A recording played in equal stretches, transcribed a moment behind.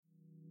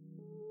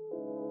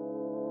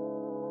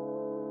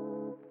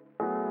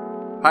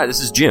Hi,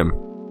 this is Jim.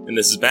 And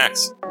this is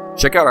Max.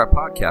 Check out our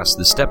podcast,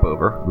 The Step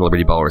Over, the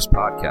Liberty Ballers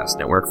Podcast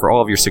Network, for all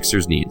of your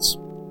Sixers needs.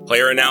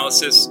 Player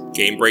analysis,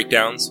 game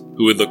breakdowns,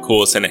 who would look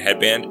coolest in a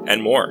headband,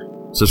 and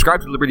more.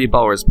 Subscribe to Liberty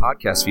Ballers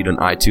podcast feed on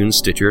iTunes,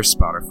 Stitcher,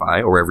 Spotify,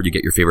 or wherever you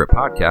get your favorite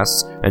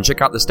podcasts, and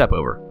check out The Step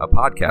Over, a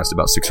podcast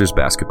about Sixers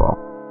basketball.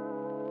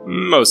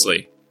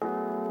 Mostly.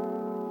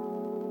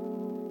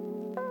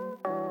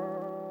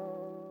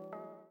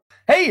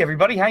 Hey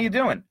everybody, how you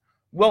doing?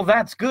 Well,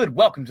 that's good.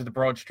 Welcome to the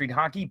Broad Street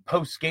Hockey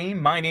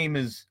post-game. My name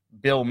is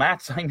Bill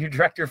Matz. I'm your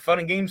director of fun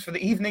and games for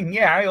the evening.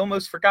 Yeah, I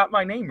almost forgot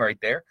my name right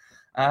there.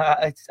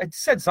 I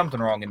said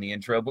something wrong in the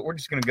intro, but we're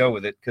just going to go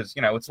with it because,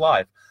 you know, it's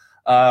live.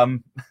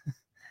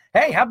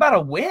 Hey, how about a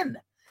win?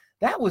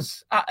 That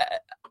was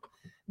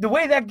the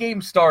way that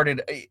game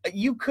started.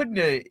 You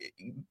couldn't.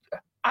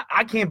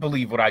 I can't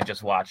believe what I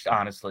just watched.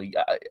 Honestly,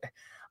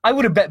 I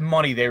would have bet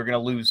money they were going to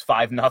lose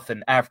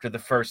 5-0 after the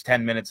first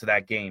 10 minutes of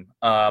that game.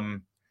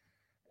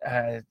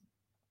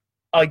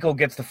 Eichel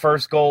gets the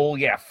first goal.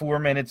 4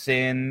 minutes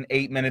in.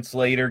 8 minutes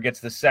later, gets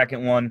the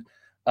second one.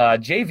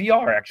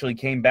 JVR actually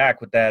came back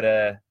with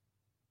that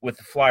with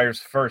the Flyers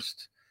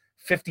first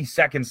 50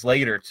 seconds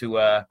later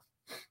to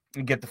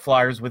get the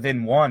Flyers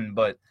within one.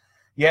 But,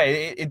 yeah,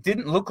 it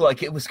didn't look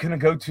like it was going to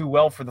go too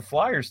well for the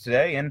Flyers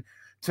today. And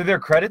to their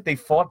credit, they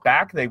fought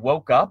back. They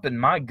woke up. And,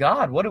 my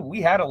God,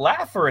 we had a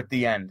laugher at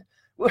the end.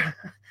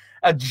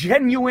 A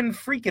genuine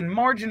freaking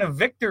margin of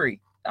victory.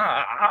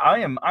 I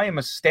am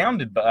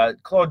astounded by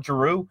Claude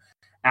Giroux.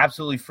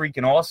 Absolutely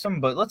freaking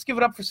awesome. But let's give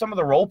it up for some of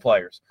the role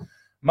players.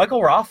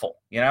 Michael Raffl,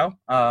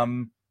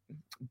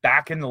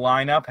 back in the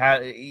lineup.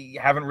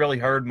 Haven't really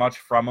heard much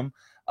from him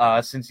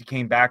since he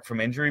came back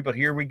from injury, but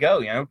here we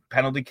go.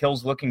 Penalty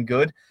kill's looking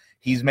good.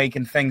 He's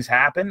making things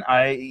happen.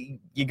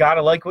 You got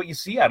to like what you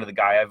see out of the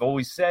guy. I've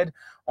always said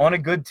on a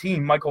good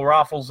team, Michael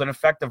Raffl's an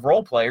effective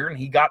role player, and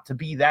he got to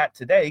be that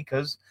today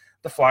because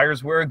the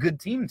Flyers were a good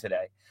team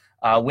today.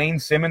 Wayne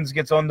Simmons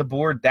gets on the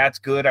board. That's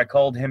good. I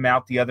called him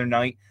out the other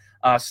night.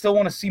 Still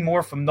want to see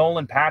more from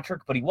Nolan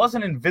Patrick, but he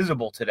wasn't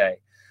invisible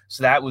today.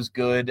 So that was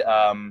good.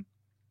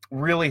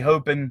 Really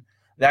hoping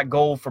that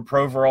goal for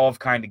Provorov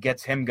kind of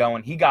gets him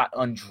going. He got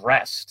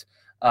undressed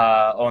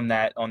on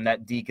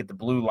that deke at the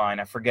blue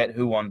line. I forget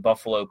who on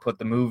Buffalo put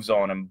the moves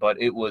on him,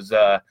 but it was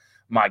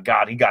my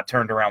God, he got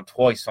turned around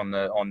twice on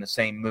the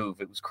same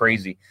move. It was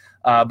crazy.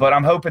 But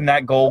I'm hoping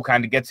that goal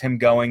kind of gets him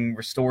going,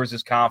 restores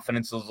his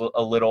confidence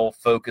a little,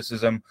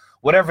 focuses him.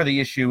 Whatever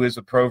the issue is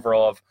with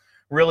Provorov,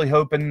 really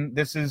hoping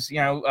this is,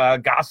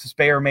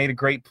 Gostisbehere made a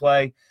great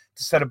play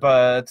to set up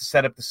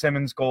the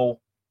Simmons goal.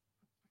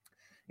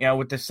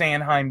 With the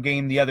Sanheim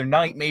game the other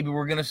night, maybe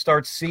we're going to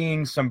start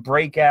seeing some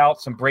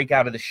breakout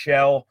of the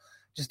shell,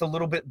 just a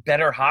little bit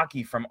better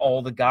hockey from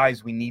all the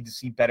guys we need to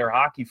see better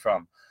hockey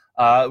from.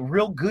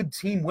 Real good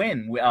team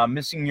win,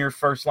 missing your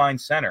first-line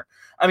center.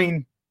 I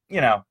mean,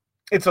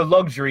 it's a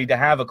luxury to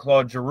have a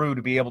Claude Giroux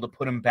to be able to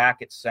put him back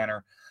at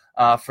center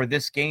for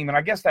this game, and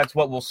I guess that's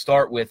what we'll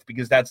start with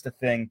because that's the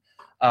thing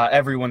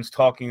everyone's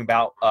talking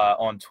about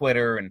on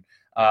Twitter and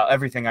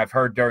everything I've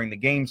heard during the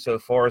game so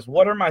far is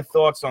what are my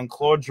thoughts on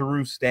Claude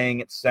Giroux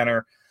staying at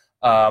center?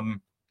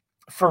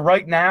 For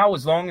right now,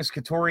 as long as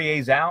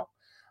Couturier's out,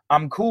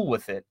 I'm cool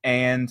with it.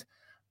 And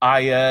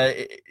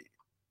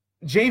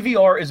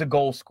JVR is a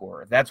goal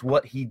scorer. That's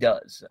what he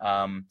does.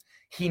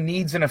 He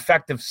needs an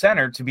effective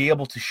center to be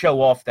able to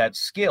show off that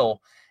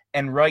skill.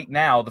 And right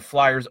now, the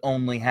Flyers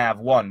only have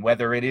one,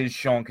 whether it is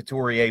Sean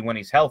Couturier when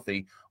he's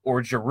healthy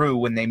or Giroux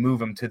when they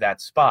move him to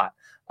that spot.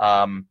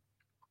 Giroux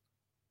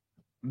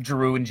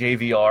and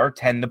JVR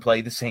tend to play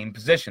the same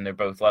position. They're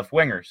both left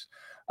wingers.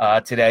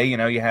 Today,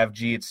 you have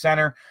G at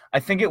center. I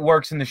think it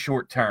works in the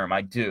short term.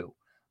 I do.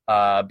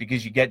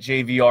 Because you get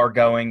JVR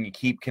going, you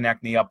keep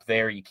Konechny up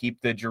there, you keep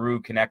the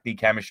Giroux-Konechny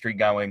chemistry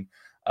going.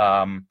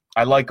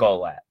 I like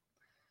all that.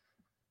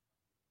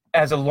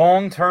 As a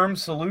long-term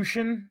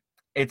solution,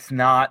 it's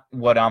not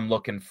what I'm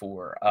looking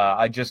for.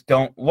 I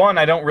don't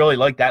really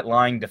like that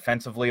line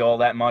defensively all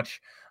that much.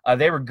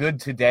 They were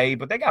good today,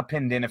 but they got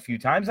pinned in a few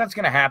times. That's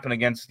going to happen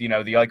against, the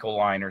Eichel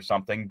line or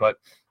something, but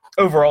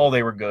overall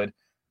they were good.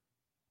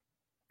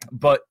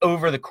 But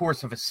over the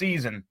course of a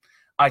season,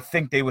 I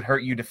think they would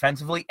hurt you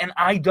defensively, and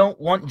I don't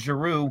want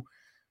Giroux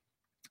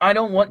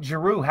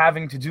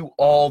having to do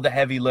all the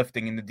heavy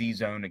lifting in the D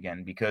zone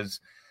again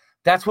because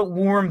that's what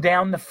wore him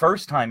down the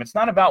first time. It's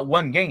not about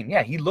one game.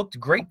 Yeah, he looked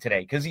great today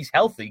because he's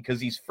healthy, because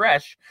he's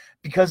fresh,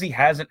 because he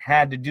hasn't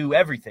had to do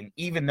everything.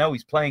 Even though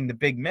he's playing the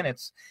big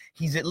minutes,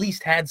 he's at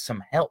least had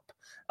some help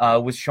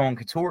with Sean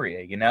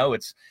Couturier.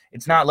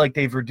 It's not like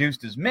they've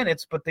reduced his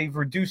minutes, but they've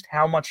reduced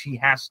how much he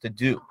has to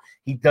do.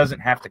 He doesn't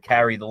have to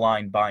carry the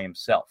line by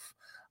himself.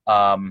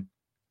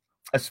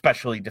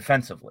 Especially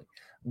defensively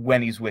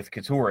when he's with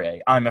Couturier.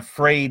 I'm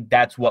afraid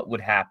that's what would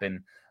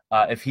happen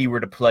if he were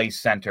to play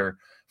center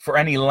for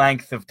any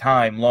length of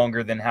time,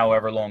 longer than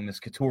however long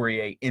this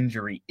Couturier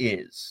injury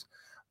is.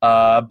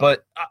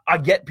 But I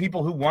get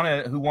people who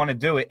want to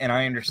do it, and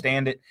I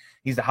understand it.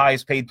 He's the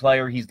highest paid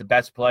player. He's the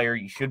best player.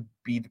 You should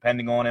be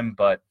depending on him,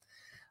 but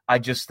I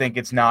just think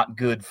it's not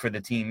good for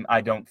the team. I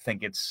don't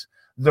think it's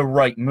the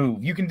right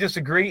move. You can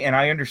disagree, and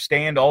I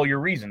understand all your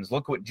reasons.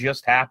 Look what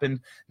just happened.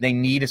 They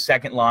need a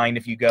second line.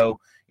 If you go,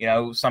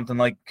 something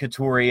like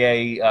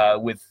Couturier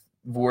with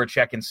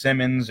Voracek and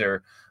Simmons,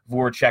 or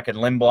Voracek and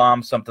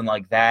Lindblom, something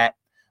like that,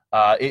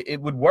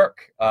 it would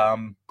work.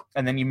 And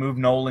then you move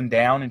Nolan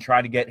down and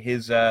try to get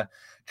his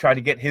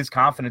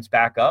confidence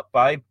back up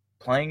by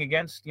playing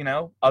against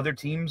other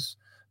teams'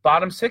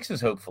 bottom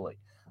sixes, hopefully.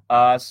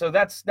 So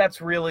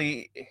that's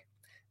really,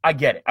 I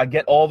get it. I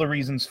get all the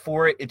reasons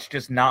for it. It's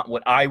just not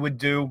what I would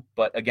do.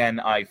 But again,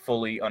 I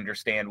fully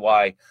understand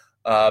why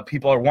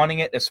people are wanting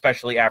it,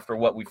 especially after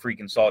what we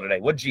freaking saw today.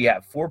 What did he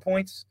have? 4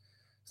 points?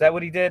 Is that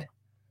what he did?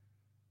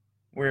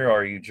 Where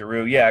are you,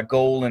 Giroux? Yeah, a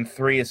goal and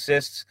 3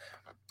 assists.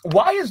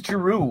 Why is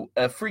Giroux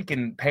a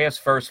freaking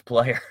pass-first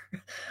player?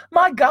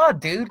 My God,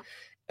 dude.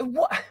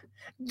 What?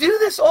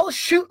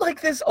 Shoot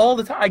like this all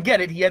the time. I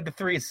get it. He had the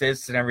 3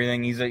 assists and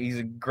everything. He's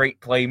a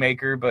great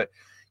playmaker, but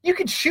you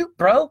can shoot,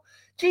 bro.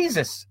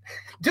 Jesus,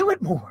 do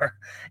it more.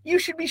 You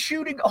should be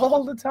shooting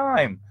all the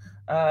time.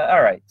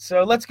 All right,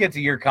 so let's get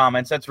to your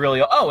comments. That's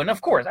really – and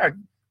of course,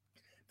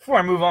 before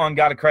I move on,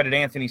 got to credit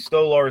Anthony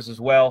Stolarz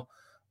as well.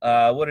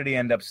 What did he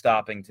end up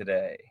stopping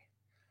today?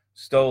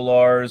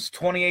 Stolarz,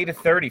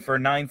 28-30 for a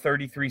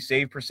 .933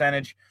 save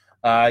percentage.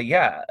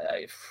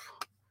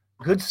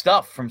 Good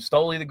stuff from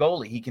Stoli the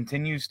goalie. He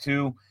continues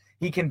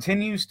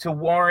to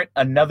warrant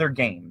another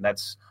game.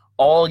 That's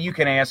all you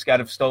can ask out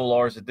of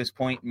Stolarz at this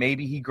point.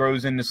 Maybe he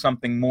grows into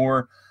something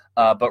more,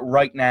 but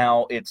right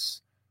now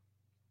it's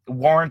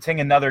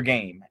warranting another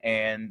game,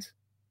 and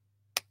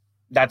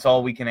that's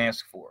all we can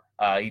ask for.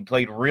 He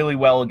played really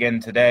well again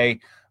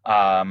today.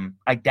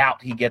 I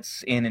doubt he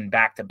gets in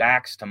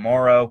back-to-backs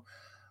tomorrow.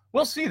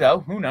 We'll see,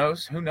 though. Who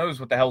knows? Who knows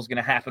what the hell's going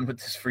to happen with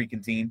this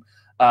freaking team?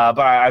 But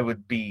I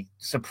would be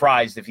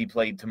surprised if he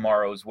played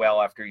tomorrow as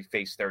well after he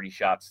faced 30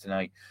 shots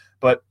tonight.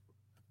 But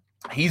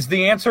he's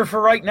the answer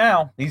for right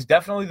now. He's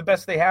definitely the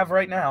best they have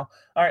right now.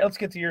 All right, let's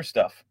get to your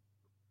stuff.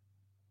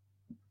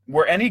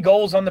 Were any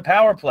goals on the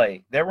power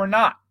play? There were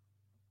not.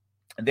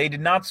 They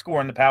did not score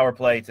on the power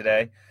play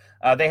today.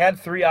 They had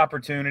 3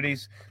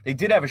 opportunities. They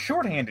did have a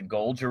shorthanded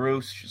goal.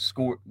 Giroux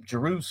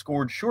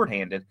scored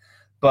shorthanded.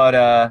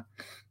 But,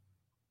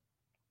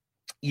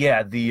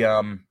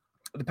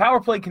 the power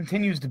play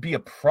continues to be a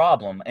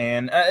problem.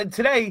 And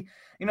today,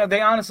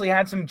 they honestly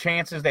had some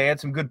chances. They had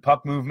some good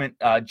puck movement.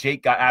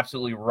 Jake got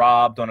absolutely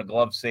robbed on a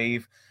glove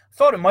save.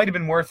 Thought it might have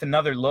been worth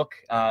another look.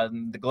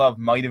 The glove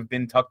might have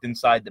been tucked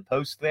inside the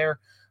post there.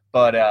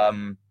 But,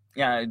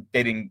 it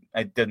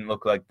didn't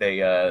look like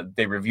they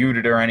reviewed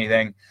it or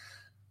anything.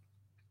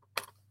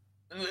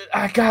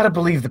 I got to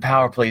believe the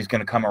power play is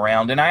going to come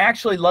around. And I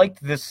actually liked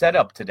this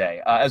setup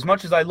today. As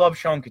much as I love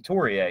Sean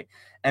Couturier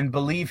and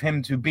believe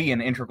him to be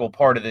an integral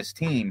part of this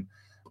team,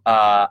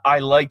 I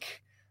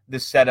like the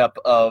setup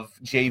of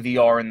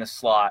JVR in the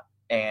slot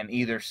and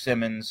either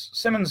Simmons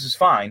is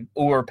fine,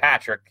 or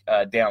Patrick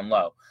down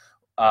low.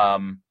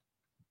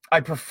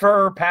 I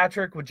prefer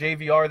Patrick with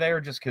JVR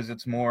there just because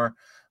it's more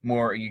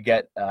you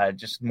get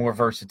just more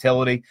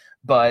versatility.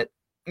 But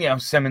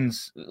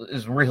Simmons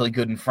is really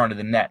good in front of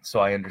the net, so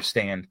I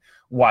understand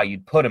why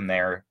you'd put him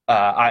there.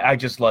 I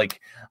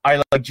like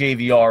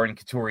JVR in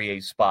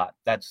Couturier's spot.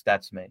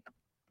 That's me.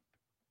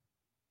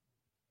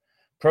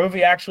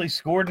 Provy actually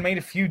scored and made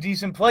a few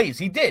decent plays.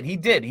 He did.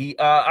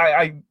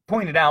 I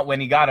pointed out when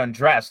he got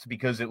undressed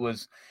because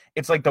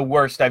it's like the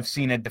worst I've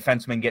seen a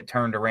defenseman get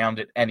turned around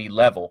at any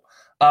level.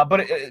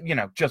 But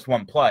just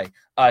one play.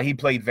 He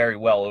played very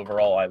well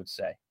overall, I would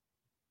say.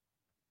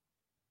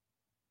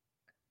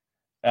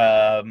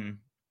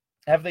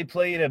 Have they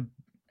played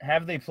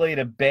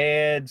a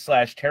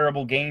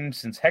bad/terrible game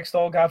since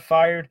Hextall got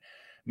fired?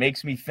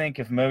 Makes me think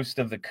if most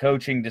of the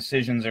coaching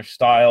decisions or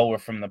style were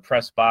from the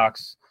press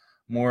box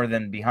more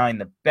than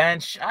behind the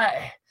bench.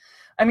 I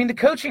mean, the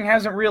coaching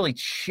hasn't really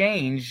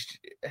changed.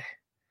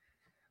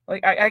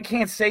 Like, I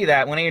can't say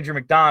that when Andrew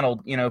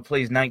McDonald,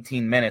 plays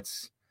 19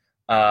 minutes,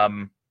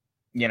 third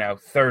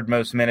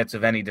most minutes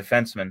of any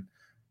defenseman,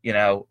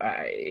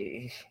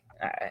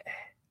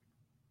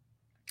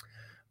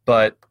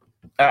 But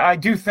I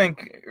do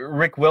think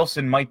Rick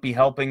Wilson might be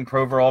helping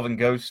Provorov and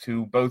Ghost,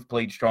 who both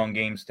played strong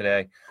games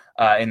today.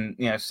 And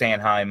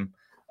Sanheim,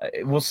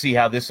 we'll see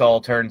how this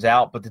all turns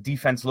out. But the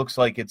defense looks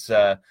like it's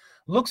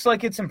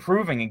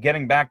improving and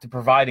getting back to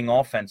providing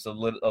offense a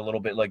little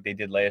bit like they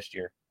did last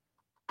year.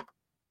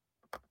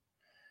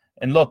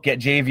 And look, get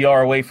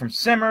JVR away from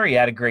Simmer. He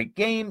had a great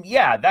game.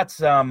 Yeah,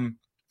 that's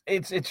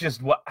it's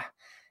just what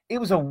it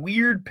was, a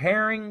weird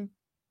pairing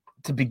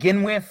to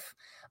begin with.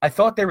 I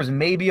thought there was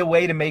maybe a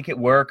way to make it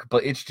work,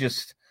 but it's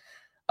just,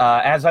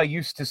 as I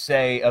used to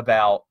say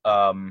about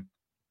Hartnell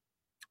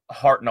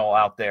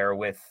out there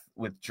with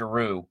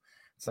Giroux,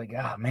 it's like,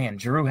 man,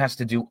 Giroux has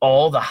to do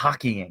all the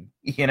hockeying,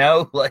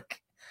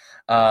 like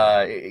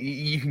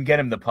you can get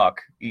him the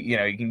puck, you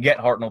can get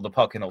Hartnell the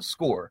puck and he'll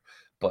score,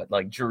 but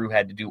like Giroux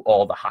had to do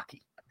all the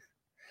hockey.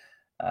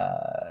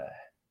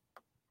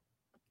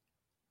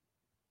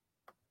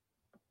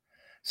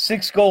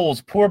 6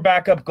 goals, poor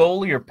backup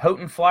goalie, or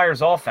potent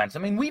Flyers offense. I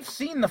mean, we've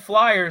seen the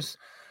Flyers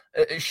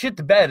shit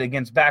the bed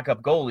against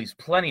backup goalies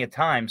plenty of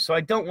times, so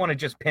I don't want to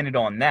just pin it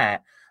on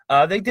that.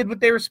 They did what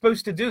they were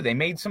supposed to do. They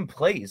made some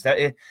plays.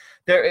 I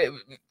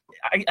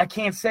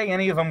can't say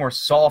any of them were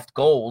soft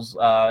goals.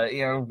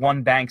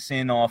 One banks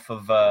in off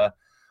of a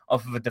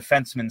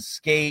defenseman's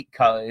skate.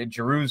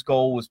 Giroux's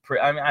goal was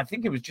I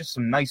think it was just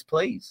some nice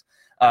plays.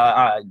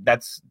 Buffalo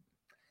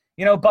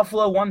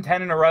won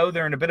 10 in a row.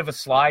 They're in a bit of a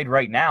slide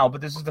right now,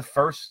 but this is the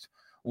first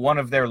one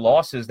of their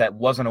losses that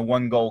wasn't a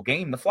one-goal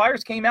game. The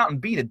Flyers came out and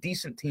beat a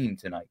decent team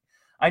tonight.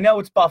 I know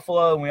it's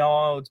Buffalo, and we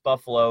all know it's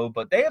Buffalo,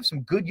 but they have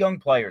some good young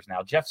players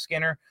now. Jeff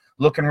Skinner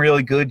looking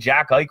really good.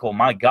 Jack Eichel,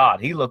 my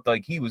God, he looked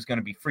like he was going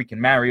to be freaking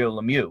Mario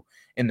Lemieux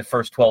in the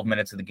first 12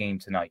 minutes of the game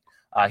tonight.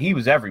 He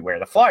was everywhere.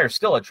 The Flyers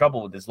still had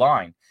trouble with his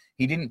line.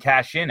 He didn't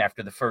cash in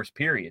after the first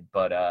period,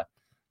 but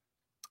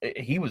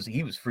he was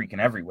freaking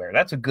everywhere.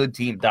 That's a good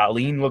team.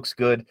 Dahlin looks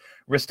good.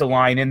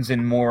 Ristolainen's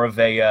in more of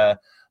a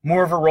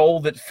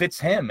role that fits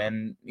him,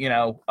 and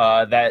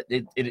that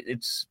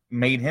it's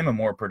made him a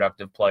more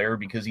productive player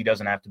because he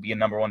doesn't have to be a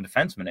number one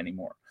defenseman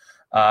anymore.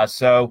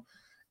 So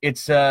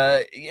it's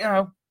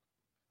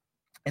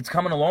it's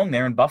coming along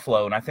there in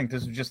Buffalo, and I think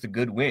this was just a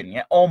good win.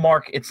 Yeah,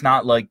 Allmark, it's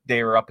not like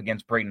they were up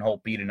against Braden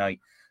Holtby tonight,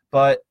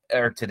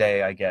 or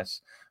today, I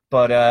guess.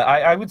 But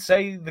I would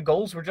say the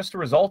goals were just a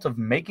result of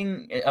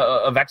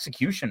of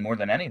execution more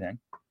than anything.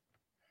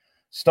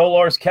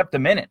 Stolarz kept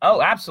them in it.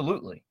 Oh,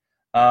 absolutely.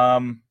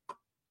 That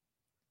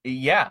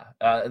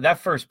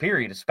first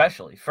period,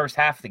 especially first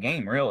half of the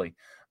game, really.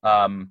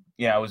 It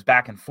was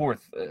back and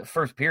forth.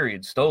 First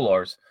period,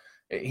 Stolarz,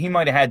 he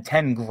might have had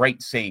 10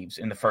 great saves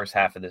in the first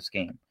half of this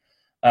game.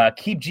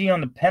 Keep G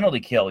on the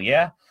penalty kill.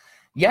 Yeah,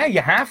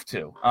 you have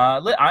to.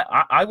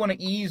 I want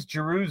to ease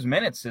Giroux's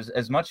minutes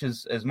as much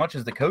as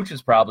the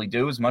coaches probably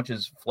do, as much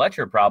as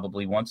Fletcher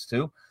probably wants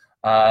to.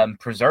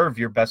 Preserve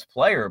your best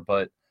player,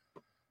 but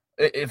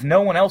if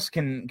no one else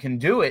can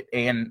do it,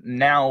 and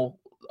now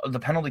the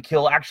penalty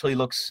kill actually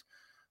looks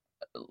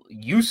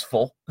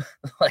useful,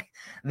 like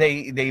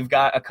they've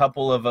got a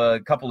couple of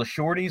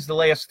shorties the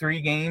last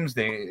 3 games.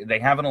 They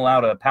haven't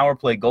allowed a power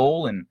play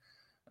goal in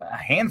a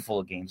handful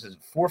of games. Is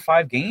it 4 or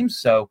 5 games?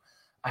 So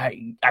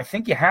I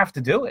think you have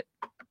to do it.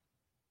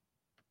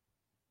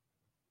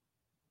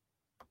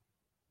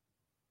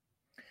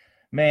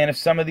 Man, if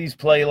some of these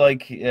play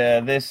like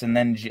this, and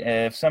then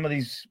if some of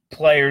these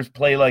players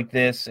play like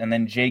this, and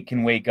then Jake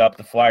can wake up,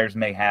 the Flyers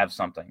may have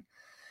something.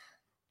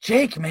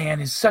 Jake,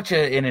 man, is such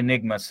an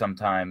enigma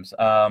sometimes.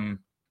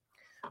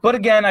 But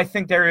again, I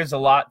think there is a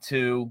lot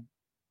to.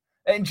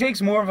 And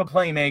Jake's more of a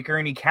playmaker,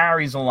 and he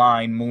carries a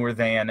line more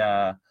than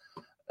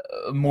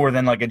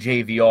like a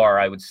JVR,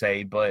 I would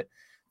say. But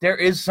there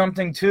is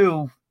something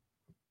to.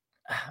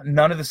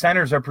 None of the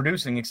centers are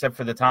producing except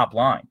for the top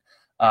line.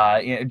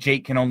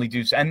 Jake can only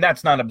do, and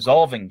that's not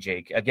absolving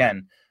Jake.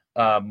 Again,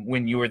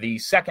 when you are the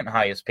second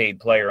highest paid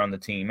player on the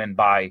team, and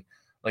by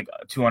like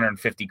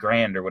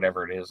 $250,000 or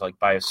whatever it is, like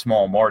by a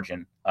small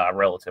margin,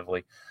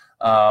 relatively,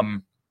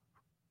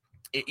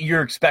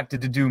 you're expected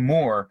to do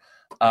more.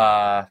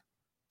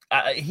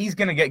 He's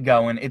going to get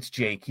going. It's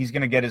Jake. He's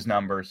going to get his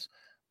numbers.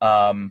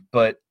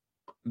 But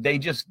they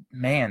just,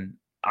 man,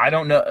 I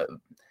don't know.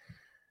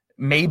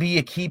 Maybe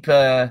you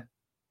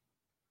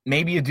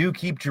do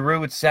keep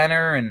Giroux at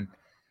center, and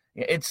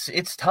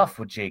it's tough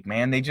with Jake,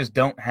 man. They just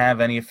don't have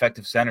any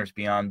effective centers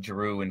beyond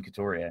Giroux and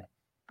Couturier.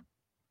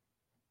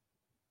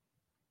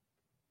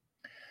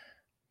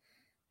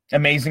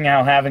 Amazing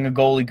how having a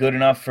goalie good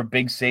enough for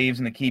big saves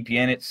and to keep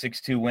you in it,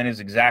 6-2 win is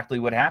exactly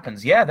what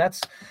happens. Yeah,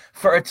 that's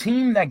for a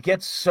team that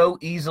gets so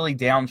easily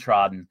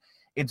downtrodden.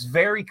 It's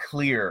very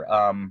clear.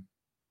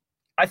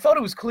 I thought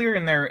it was clear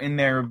in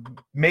their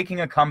making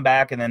a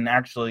comeback and then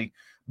actually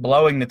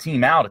blowing the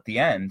team out at the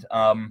end.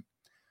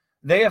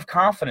 They have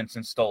confidence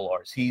in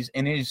Stolarz. He's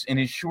in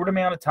his short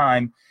amount of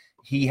time,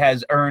 he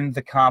has earned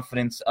the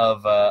confidence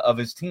of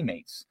his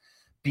teammates.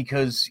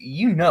 Because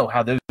you know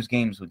how those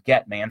games would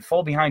get, man.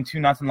 Fall behind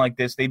 2-0 like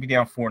this, they'd be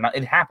down 4-0.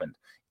 It happened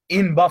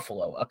in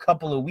Buffalo a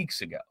couple of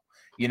weeks ago.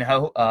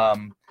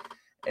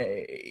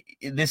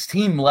 This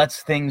team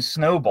lets things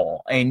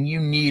snowball, and you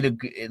need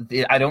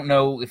I don't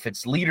know if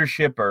it's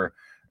leadership or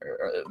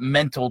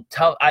mental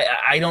tough.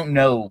 I don't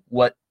know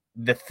what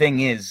the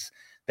thing is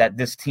that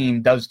this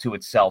team does to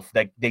itself,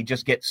 that they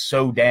just get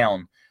so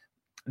down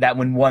that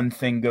when one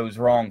thing goes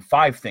wrong,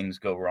 5 things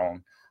go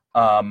wrong.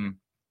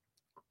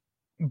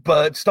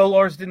 But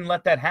Stolarz didn't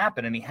let that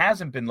happen, and he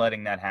hasn't been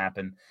letting that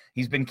happen.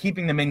 He's been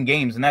keeping them in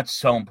games, and that's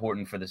so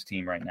important for this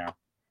team right now.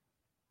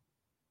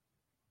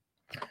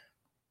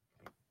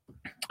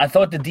 I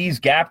thought the D's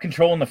gap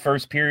control in the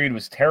first period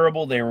was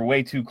terrible. They were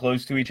way too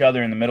close to each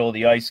other in the middle of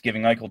the ice,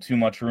 giving Eichel too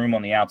much room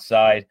on the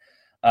outside.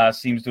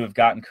 Seems to have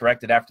gotten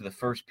corrected after the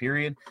first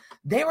period.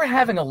 They were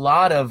having a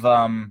lot of,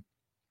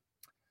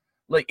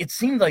 it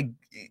seemed like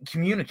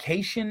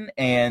communication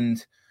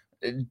and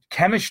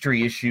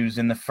chemistry issues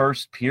in the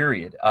first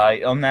period.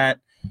 On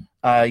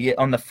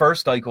the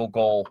first Eichel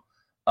goal,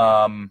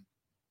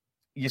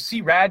 you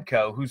see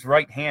Radko, who's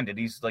right-handed.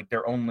 He's like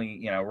their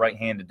only,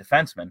 right-handed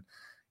defenseman.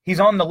 He's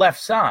on the left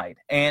side.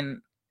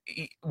 And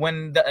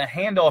when the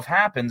handoff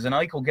happens and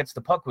Eichel gets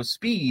the puck with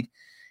speed,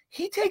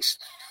 he takes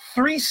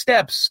 3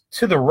 steps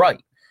to the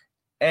right.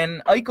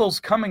 And Eichel's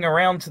coming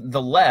around to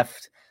the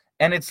left,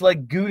 and it's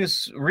like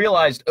Gudas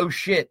realized, oh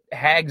shit,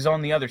 Hag's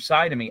on the other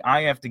side of me.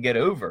 I have to get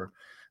over.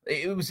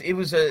 It was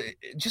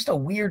just a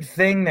weird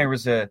thing. There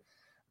was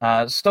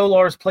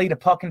Stolarz played a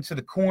puck into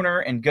the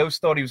corner, and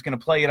Ghost thought he was going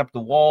to play it up the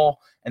wall,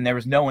 and there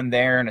was no one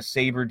there, and a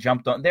Sabre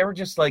jumped on. There were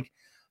just like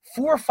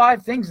 4 or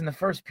 5 things in the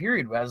first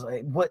period where I was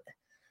like, what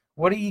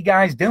are you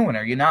guys doing?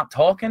 Are you not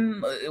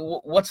talking?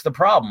 What's the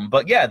problem?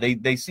 But yeah,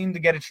 they seem to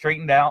get it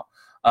straightened out.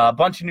 A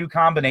bunch of new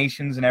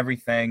combinations and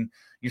everything.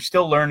 You're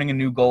still learning a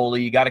new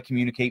goalie. You got to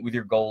communicate with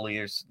your goalie.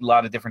 There's a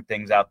lot of different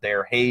things out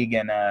there. Haig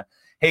and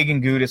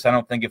Gudas, I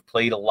don't think have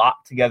played a lot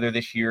together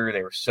this year.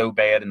 They were so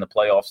bad in the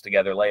playoffs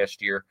together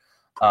last year.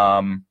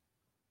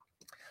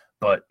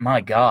 But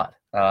my God,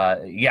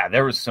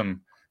 there was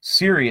some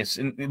serious.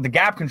 The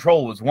gap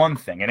control was one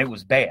thing, and it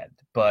was bad.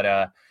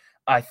 But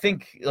I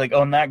think like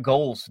on that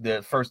goals,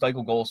 the first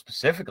Eichel goal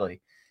specifically,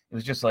 it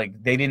was just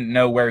like they didn't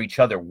know where each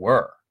other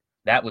were.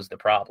 That was the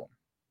problem.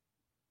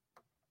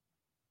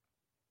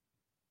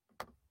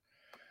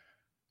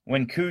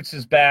 When Coots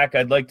is back,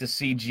 I'd like to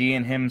see G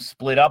and him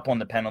split up on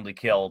the penalty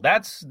kill.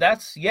 That's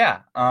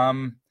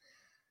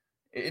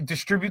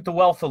distribute the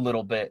wealth a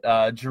little bit.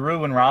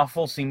 Giroux and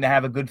Raffl seem to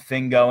have a good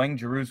thing going.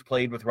 Giroux's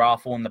played with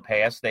Raffl in the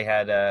past. They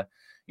had that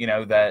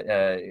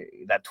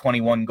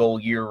 21-goal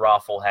year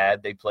Raffl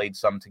had. They played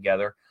some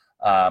together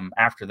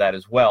after that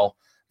as well.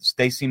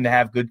 They seem to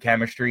have good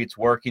chemistry. It's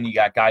working. You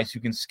got guys who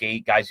can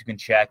skate, guys who can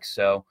check.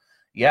 So,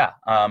 yeah.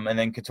 And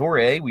then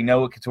Couturier, we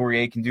know what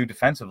Couturier can do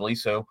defensively,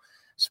 so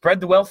spread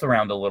the wealth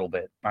around a little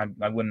bit.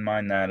 I wouldn't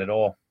mind that at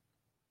all.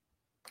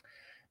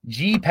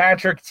 G.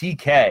 Patrick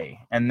TK.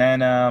 And then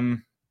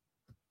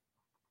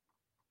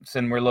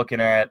we're looking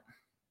at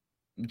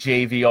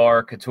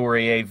JVR,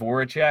 Couturier,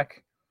 Voracek.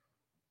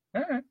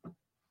 All right.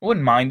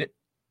 Wouldn't mind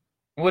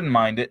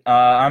it.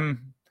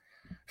 I'm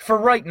for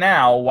right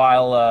now,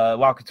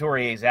 while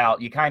Couturier's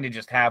out, you kind of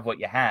just have what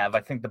you have.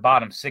 I think the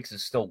bottom 6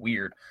 is still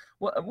weird.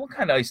 What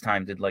kind of ice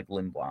time did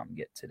Lindblom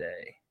get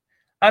today?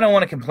 I don't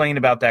want to complain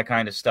about that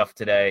kind of stuff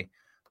today.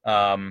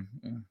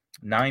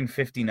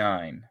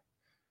 9:59.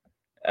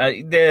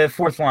 The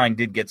fourth line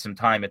did get some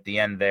time at the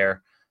end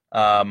there.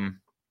 You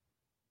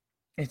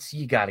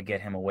got to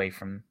get him away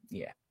from.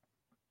 Yeah,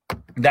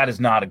 that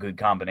is not a good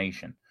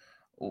combination.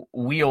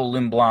 Wheel,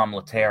 Lindblom,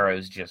 Laterra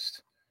is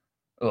just.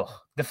 Ugh.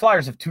 The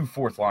Flyers have 2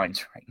 fourth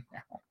lines right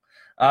now.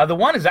 The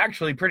one is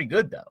actually pretty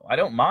good though. I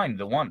don't mind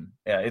the one.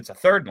 It's a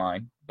third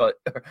line. But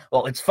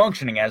it's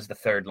functioning as the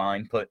third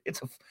line, but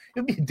it'd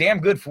be a damn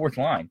good fourth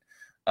line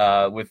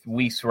with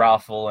Weiss,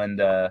 Raffl,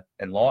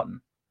 and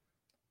Lawton.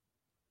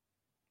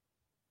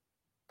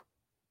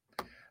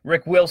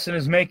 Rick Wilson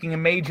is making a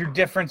major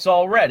difference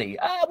already.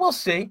 We'll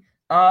see.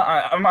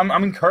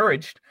 I'm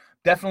encouraged,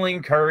 definitely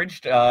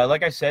encouraged.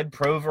 Like I said,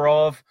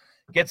 Provorov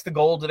gets the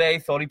goal today.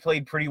 Thought he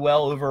played pretty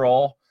well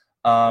overall.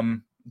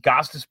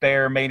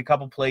 Gostisbehere made a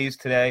couple plays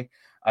today.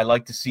 I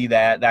like to see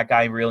that. That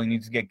guy really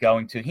needs to get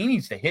going, too. He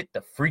needs to hit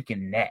the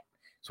freaking net.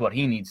 That's what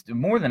he needs to do.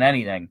 More than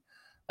anything.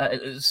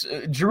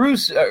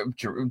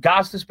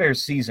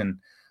 Gostisbehere's season,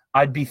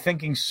 I'd be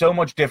thinking so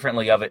much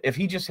differently of it if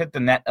he just hit the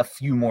net a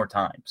few more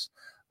times.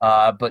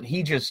 But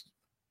the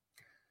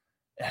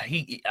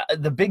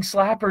big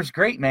slapper's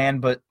great, man,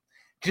 but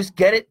just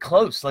get it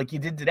close like you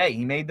did today.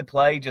 He made the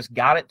play, just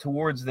got it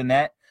towards the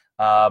net.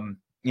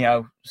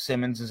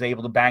 Simmons is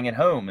able to bang it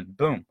home, and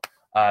boom.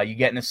 You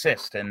get an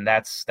assist, and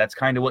that's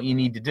kind of what you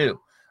need to do.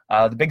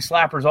 The big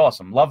slapper's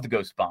awesome. Love the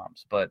ghost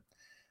bombs, but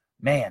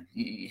man,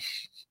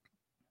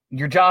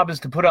 your job is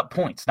to put up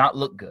points, not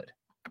look good.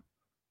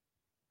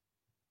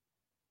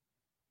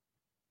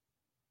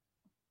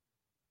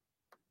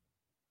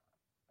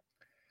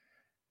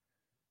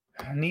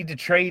 I need to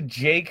trade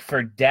Jake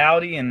for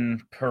Doughty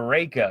and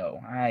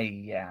Parayko.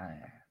 I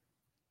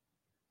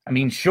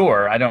mean,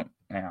 sure. I don't.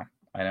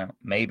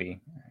 Maybe.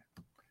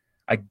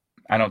 I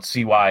don't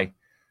see why.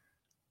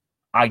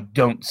 I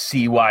don't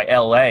see why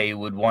LA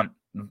would want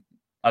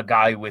a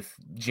guy with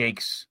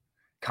Jake's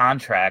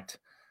contract,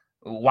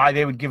 why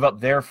they would give up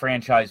their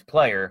franchise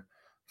player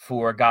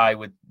for a guy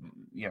with,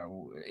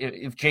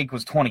 if Jake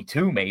was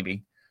 22,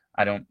 maybe.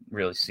 I don't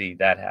really see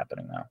that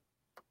happening now.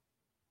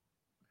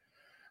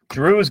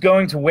 Giroux is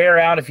going to wear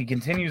out if he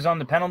continues on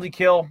the penalty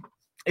kill.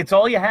 It's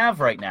all you have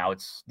right now.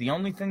 It's the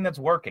only thing that's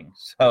working.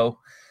 So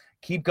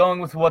keep going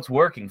with what's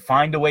working.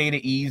 Find a way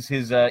to ease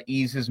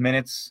his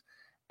minutes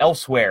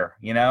elsewhere,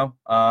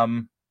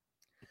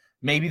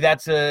 maybe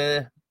that's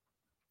get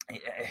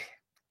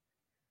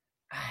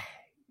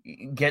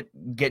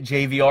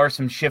JVR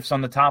some shifts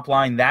on the top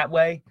line that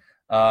way.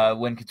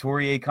 When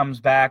Couturier comes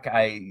back,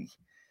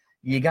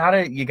 you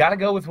gotta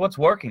go with what's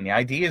working. The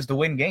idea is to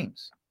win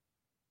games.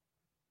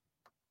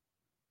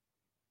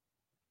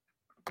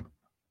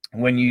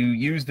 When you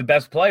use the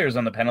best players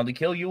on the penalty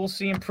kill, you will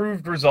see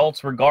improved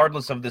results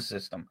regardless of the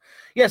system.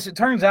 Yes, it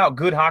turns out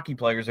good hockey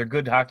players are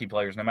good hockey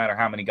players no matter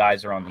how many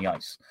guys are on the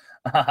ice.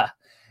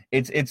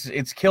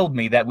 It's killed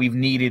me that we've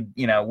needed,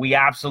 we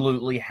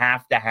absolutely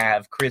have to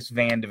have Chris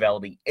Van de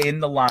Velde in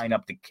the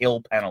lineup to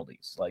kill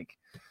penalties. Like,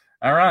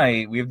 all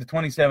right, we have the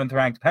 27th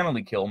ranked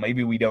penalty kill.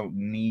 Maybe we don't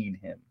need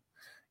him,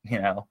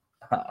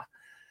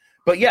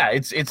 But yeah,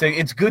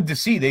 it's good to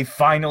see they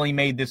finally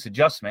made this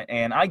adjustment,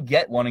 and I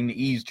get wanting to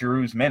ease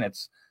Giroux's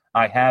minutes.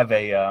 I have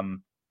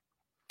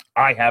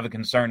a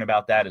concern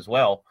about that as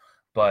well,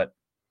 but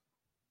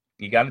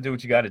you got to do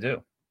what you got to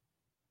do.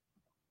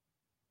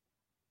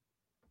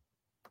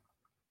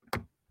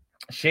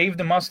 Shave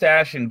the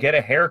mustache and get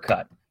a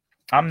haircut.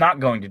 I'm not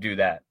going to do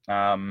that.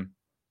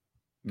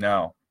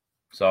 No,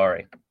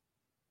 sorry.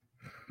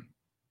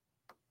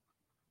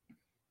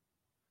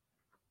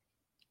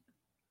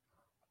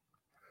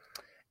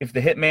 If the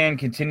Hitman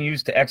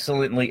continues to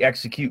excellently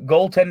execute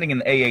goaltending in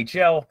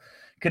the AHL,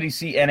 could he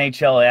see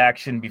NHL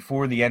action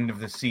before the end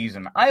of the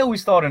season? I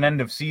always thought an end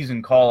of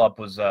season call-up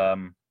was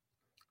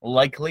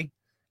likely.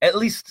 At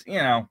least,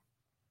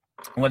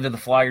 whether the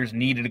Flyers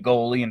needed a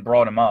goalie and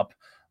brought him up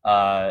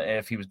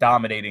if he was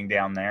dominating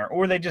down there,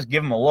 or they just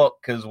give him a look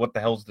because what the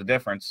hell's the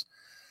difference?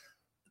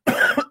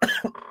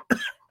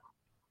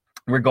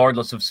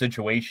 Regardless of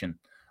situation.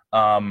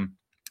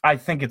 I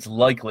think it's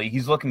likely.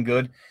 He's looking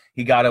good.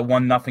 He got a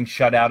 1-0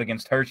 shutout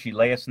against Hershey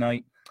last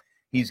night.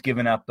 He's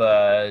given up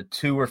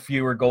 2 or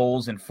fewer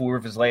goals in 4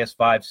 of his last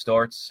 5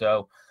 starts.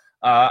 So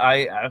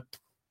I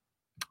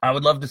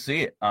would love to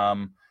see it.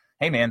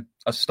 Hey, man,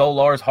 a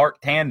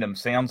Stolarz-Hart tandem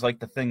sounds like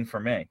the thing for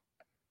me.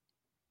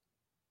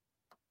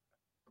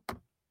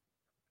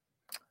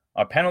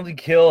 Our penalty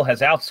kill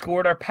has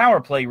outscored our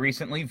power play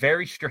recently.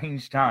 Very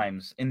strange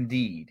times.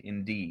 Indeed,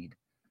 indeed.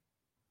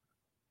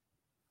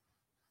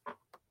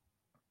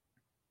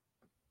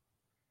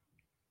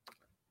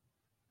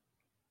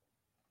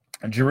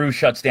 Giroux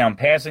shuts down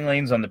passing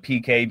lanes on the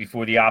PK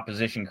before the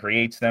opposition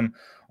creates them.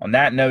 On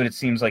that note, it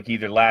seems like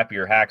either Lappy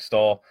or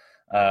Hackstall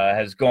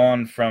has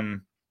gone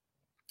from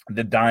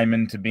the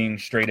diamond to being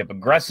straight up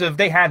aggressive.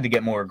 They had to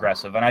get more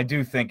aggressive, and I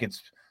do think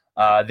it's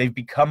they've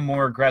become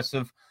more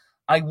aggressive.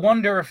 I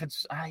wonder if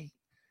it's I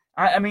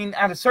mean,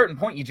 at a certain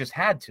point, you just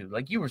had to.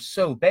 Like, you were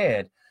so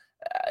bad.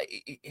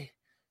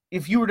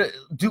 If you were to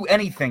do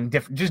anything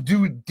different, just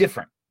do it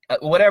different.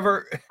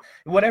 Whatever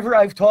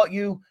I've taught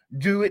you,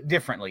 do it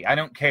differently. I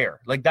don't care.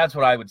 Like, that's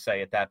what I would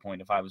say at that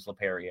point if I was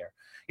LaPerriere.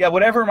 Yeah,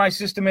 whatever my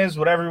system is,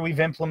 whatever we've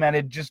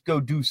implemented, just go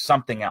do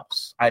something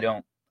else. I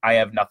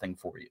have nothing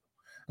for you.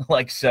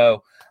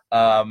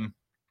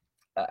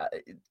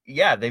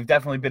 Yeah, they've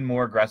definitely been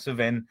more aggressive,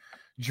 and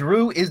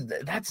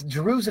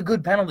Giroux's a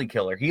good penalty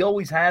killer. He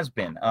always has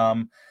been.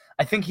 I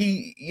think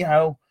he,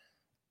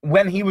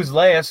 when he was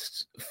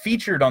last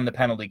featured on the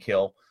penalty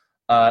kill,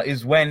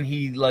 is when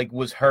he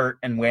was hurt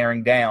and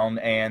wearing down,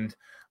 and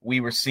we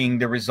were seeing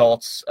the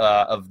results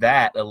of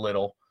that a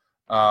little.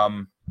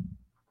 But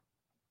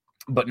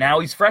now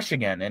he's fresh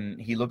again,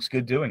 and he looks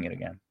good doing it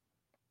again.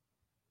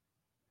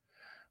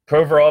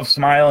 Provorov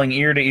smiling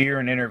ear to ear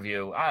in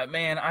interview.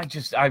 Man,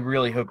 I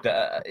really hope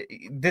that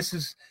this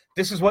is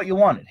what you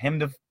wanted, him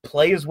to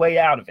play his way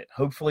out of it.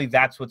 Hopefully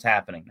that's what's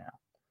happening now.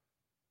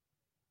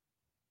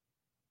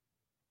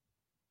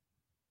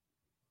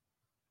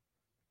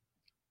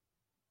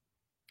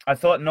 I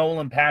thought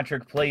Nolan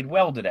Patrick played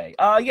well today.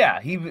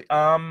 Yeah, he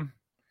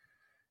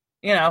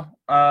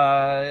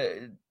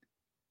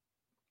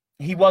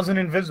he wasn't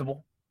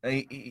invisible.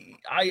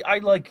 I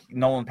like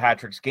Nolan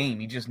Patrick's game.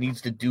 He just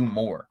needs to do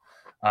more.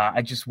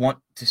 I just want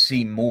to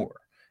see more,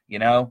 It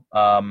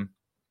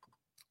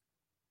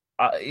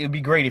would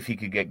be great if he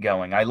could get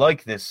going. I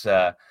like this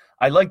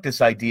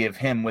idea of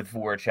him with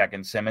Voracek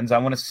and Simmons. I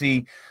want to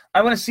see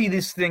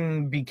this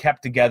thing be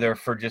kept together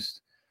for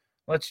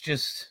let's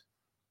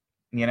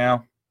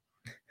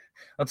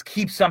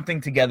keep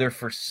something together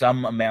for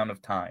some amount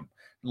of time.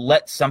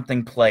 Let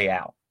something play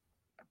out.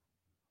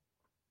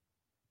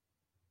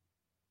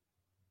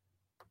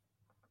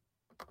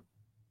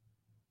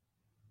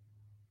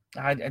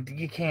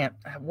 You can't.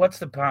 What's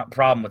the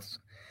problem with?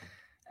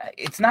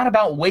 It's not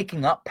about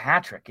waking up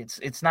Patrick.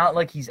 It's not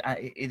like he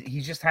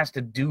just has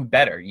to do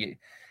better.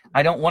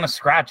 I don't want to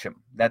scratch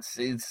him.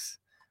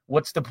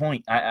 What's the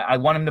point? I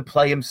want him to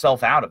play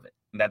himself out of it.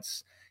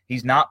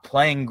 He's not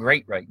playing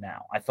great right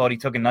now. I thought he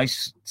took a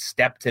nice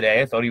step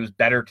today. I thought he was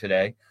better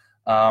today.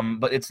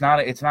 But it's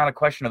not a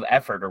question of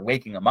effort or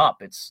waking him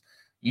up.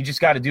 You just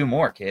got to do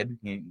more, kid.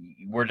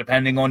 We're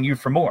depending on you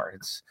for more.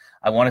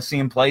 I want to see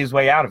him play his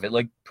way out of it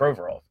like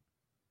Provorov.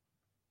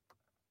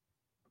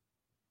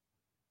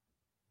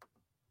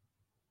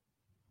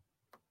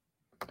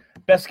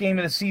 Best game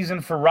of the season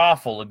for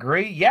Raffl.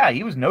 Agree? Yeah,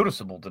 he was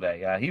noticeable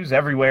today. He was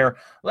everywhere.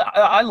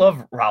 I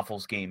love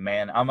Raffl's game,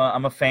 man.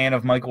 I'm a fan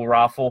of Michael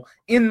Raffl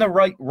in the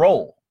right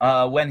role.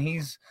 When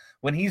he's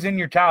in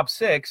your top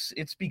 6,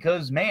 it's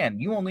because, man,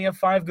 you only have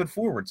 5 good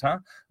forwards, huh?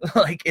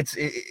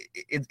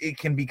 It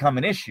can become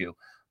an issue.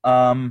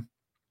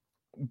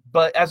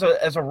 But as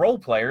a role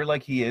player,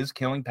 like he is,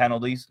 killing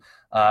penalties,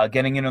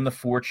 getting in on the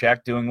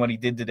forecheck, doing what he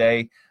did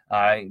today,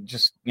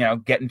 just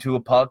getting to a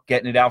puck,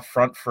 getting it out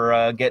front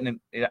for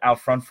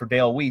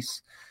Dale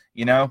Weiss,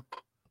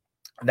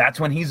 that's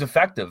when he's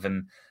effective.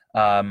 And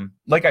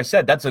like I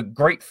said, that's a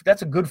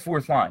good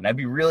fourth line. I'd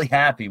be really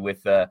happy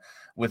with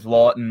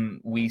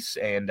Lawton, Weiss,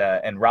 and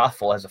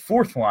Rothel as a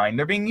fourth line.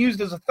 They're being used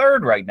as a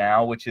third right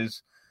now, which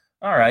is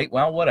all right.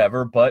 Well,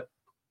 whatever, but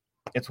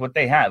it's what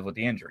they have with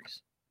the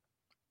injuries.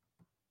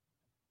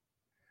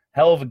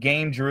 Hell of a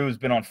game. Giroux has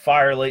been on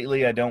fire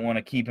lately. I don't want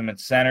to keep him at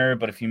center,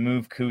 but if you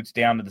move Coots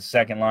down to the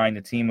second line,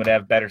 the team would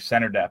have better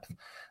center depth.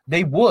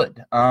 They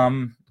would. I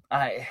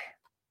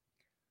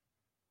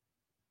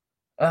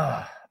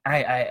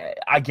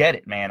get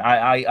it, man.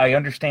 I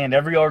understand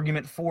every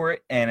argument for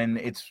it, and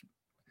it's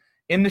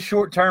in the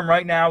short term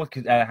right now,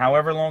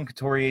 however long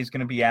Couturier is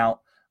going to be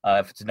out.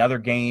 If it's another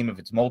game, if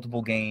it's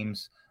multiple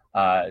games,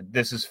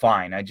 this is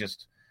fine. I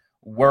just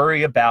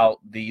worry about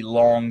the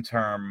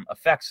long-term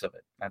effects of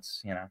it.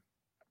 That's,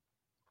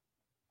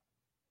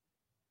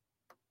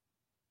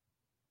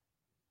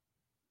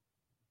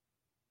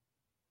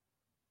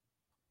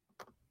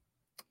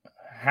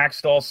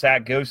 Hackstall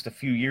sat Ghost a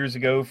few years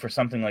ago for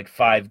something like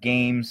 5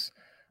 games.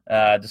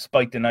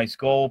 Despite the nice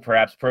goal,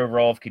 perhaps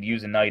Provorov could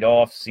use a night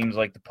off. Seems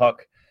like the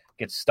puck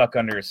gets stuck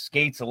under his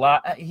skates a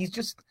lot.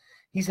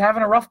 He's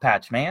having a rough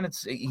patch, man.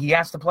 He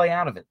has to play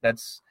out of it.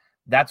 That's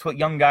what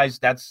young guys,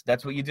 that's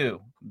what you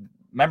do.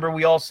 Remember,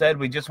 we all said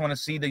we just want to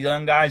see the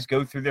young guys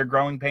go through their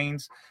growing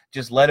pains.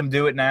 Just let them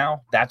do it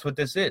now. That's what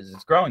this is.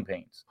 It's growing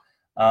pains.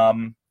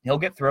 He'll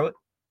get through it.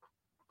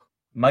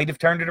 Might have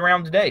turned it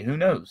around today. Who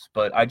knows?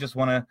 But I just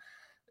want to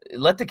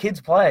let the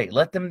kids play.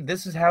 Let them.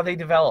 This is how they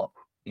develop.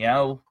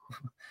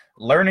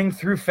 Learning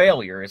through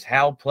failure is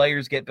how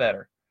players get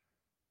better.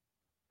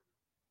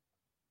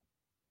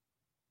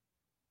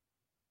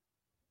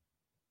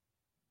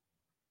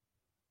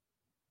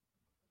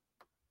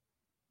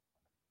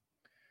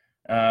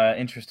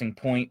 Interesting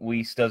point.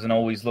 Weiss doesn't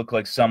always look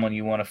like someone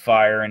you want to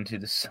fire into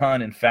the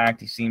sun. In fact,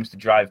 he seems to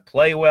drive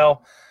play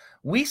well.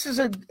 Weiss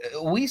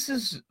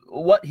is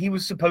what he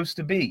was supposed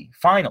to be.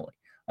 Finally,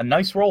 a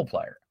nice role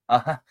player.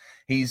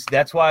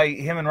 That's why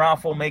him and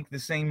Raffl make the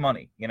same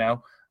money.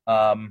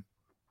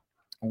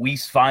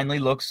 Weiss finally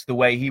looks the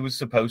way he was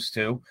supposed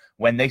to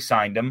when they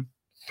signed him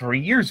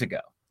 3 years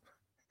ago.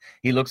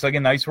 He looks like a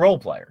nice role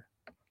player.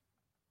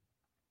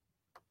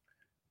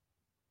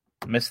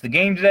 Missed the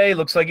game today.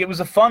 Looks like it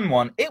was a fun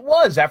one. It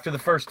was after the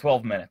first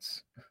 12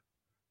 minutes.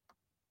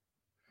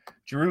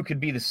 Giroux could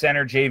be the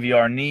center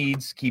JVR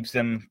needs. Keep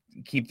them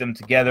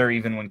together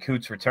even when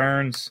Coots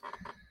returns.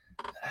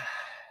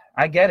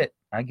 I get it.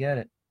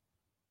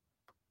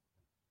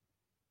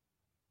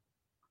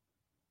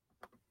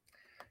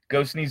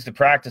 Ghost needs to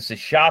practice his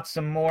shots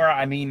some more.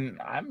 I mean,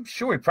 I'm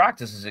sure he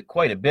practices it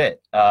quite a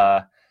bit.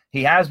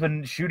 He has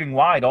been shooting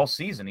wide all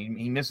season.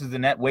 He misses the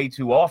net way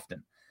too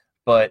often.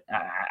 But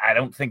I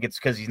don't think it's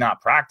because he's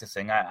not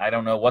practicing. I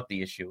don't know what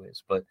the issue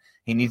is, but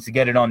he needs to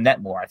get it on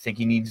net more. I think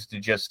he needs to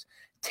just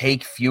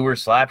take fewer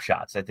slap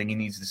shots. I think he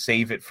needs to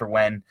save it for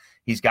when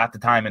he's got the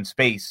time and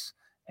space.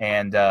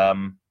 And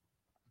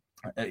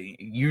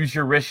use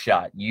your wrist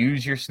shot.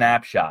 Use your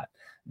snapshot.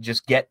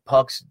 Just get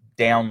pucks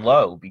down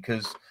low,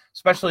 because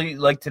especially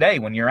like today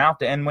when you're out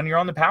there and when you're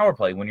on the power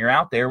play, when you're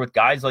out there with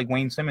guys like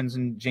Wayne Simmons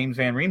and James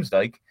Van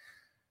Riemsdyk,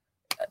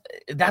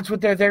 that's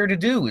what they're there to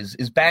do is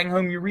bang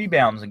home your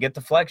rebounds and get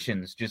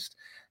deflections. Just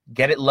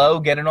get it low,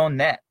 get it on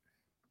net.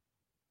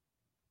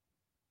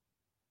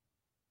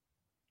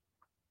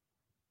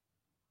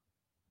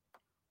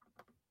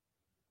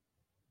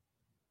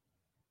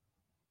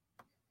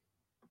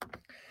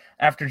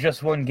 After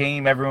just one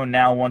game, everyone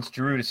now wants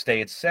Giroux to stay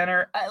at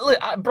center.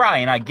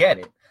 Brian, I get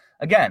it.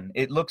 Again,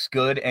 it looks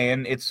good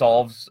and it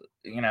solves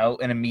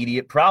an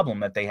immediate problem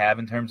that they have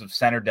in terms of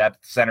center depth,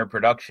 center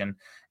production,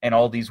 and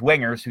all these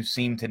wingers who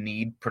seem to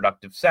need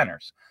productive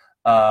centers.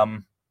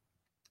 But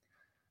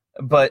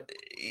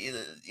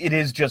it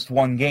is just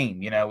one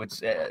game.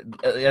 It's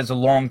as a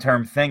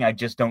long-term thing. I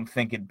just don't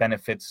think it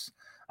benefits.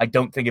 I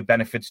don't think it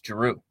benefits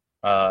Giroux,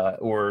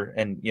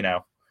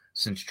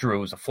 since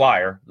Giroux is a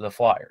Flyer, the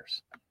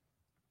Flyers.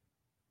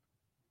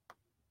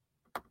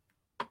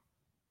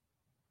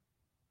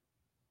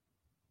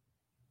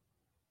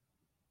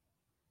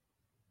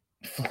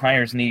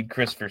 Flyers need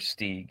Chris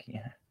Versteeg.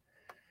 Yeah.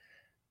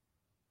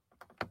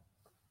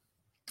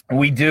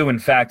 We do, in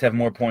fact, have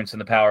more points on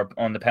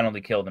the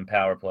penalty kill than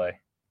power play.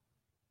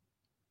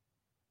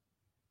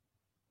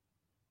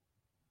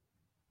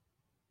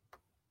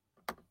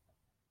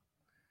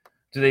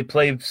 Do they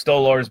play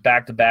Stolarz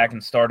back-to-back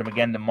and start him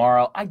again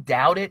tomorrow? I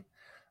doubt it.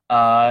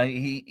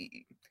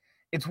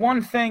 It's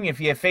one thing if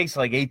you face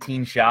like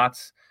 18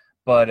 shots,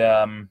 but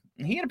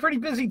he had a pretty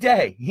busy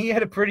day.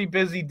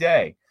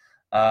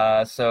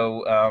 I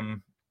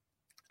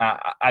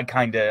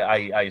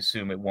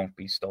assume it won't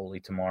be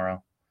Stoli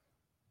tomorrow.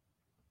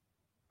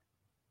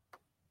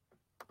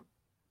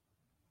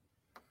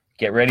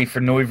 Get ready for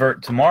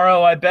Neuvirth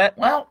tomorrow, I bet.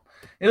 Well,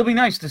 it'll be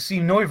nice to see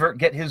Neuvirth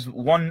get his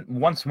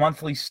once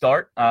monthly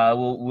start.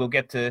 We'll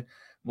get to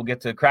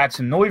crack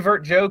some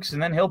Neuvirth jokes,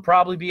 and then he'll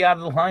probably be out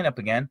of the lineup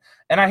again.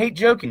 And I hate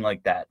joking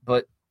like that,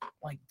 but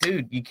like,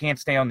 dude, you can't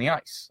stay on the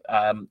ice.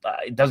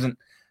 It doesn't.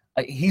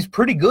 He's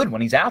pretty good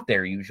when he's out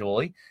there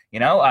usually.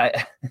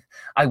 I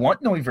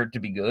want Neuvirth to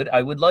be good.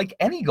 I would like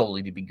any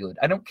goalie to be good.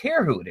 I don't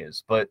care who it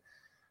is, but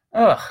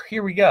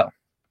here we go.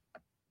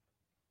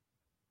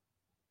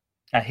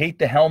 I hate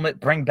the helmet.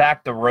 Bring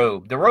back the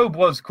robe. The robe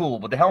was cool,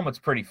 but the helmet's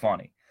pretty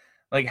funny.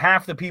 Like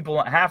half the people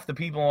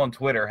on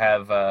Twitter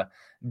have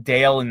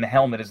Dale in the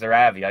helmet as their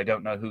Avi. I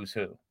don't know who's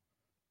who.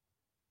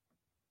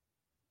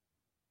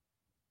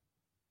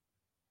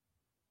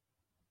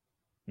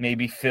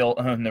 Maybe Phil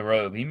owned the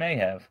robe. He may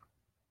have.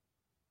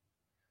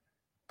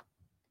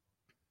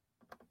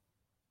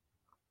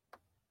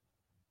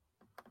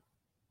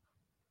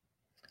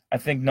 I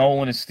think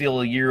Nolan is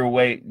still a year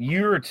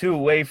or two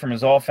away from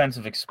his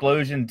offensive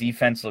explosion.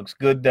 Defense looks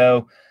good,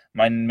 though.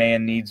 My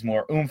man needs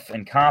more oomph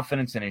and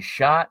confidence in his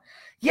shot.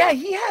 Yeah,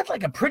 he had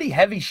like a pretty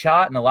heavy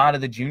shot in a lot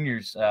of the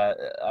juniors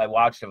I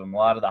watched of him, a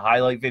lot of the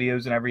highlight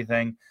videos and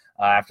everything.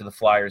 After the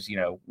Flyers,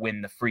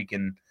 win the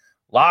freaking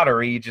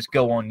lottery, you just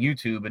go on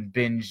YouTube and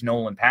binge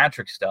Nolan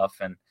Patrick stuff,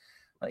 and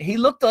he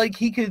looked like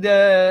he could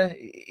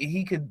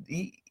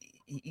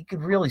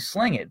really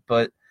sling it,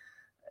 but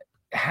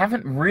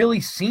haven't really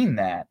seen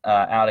that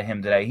out of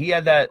him today. He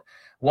had that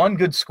one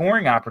good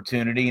scoring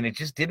opportunity, and it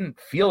just didn't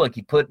feel like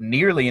he put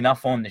nearly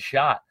enough on the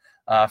shot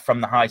from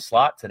the high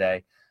slot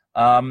today.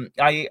 I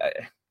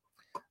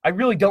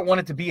really don't want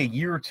it to be a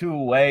year or two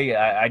away.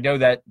 I know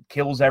that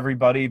kills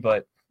everybody,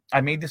 but I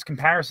made this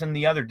comparison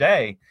the other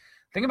day.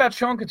 Think about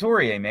Sean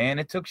Couturier, man.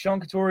 It took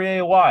Sean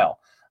Couturier a while.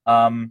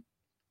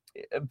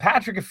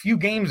 Patrick, a few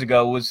games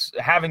ago, was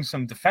having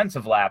some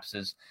defensive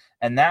lapses,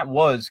 and that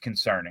was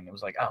concerning. It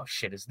was like, oh,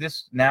 shit, is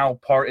this now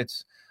part?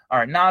 It's all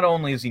right, not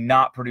only is he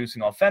not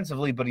producing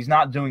offensively, but he's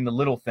not doing the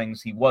little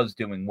things he was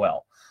doing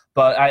well.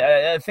 But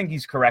I think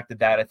he's corrected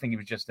that. I think he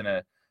was just in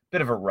a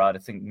bit of a rut. I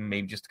think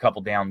maybe just a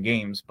couple down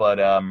games. But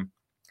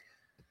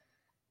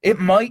it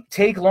might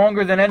take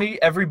longer than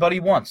everybody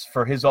wants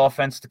for his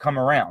offense to come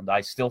around.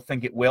 I still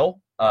think it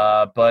will,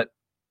 but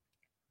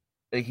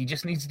he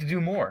just needs to do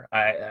more.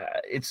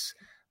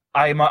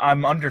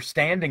 I'm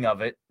understanding of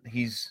it.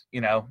 He's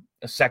a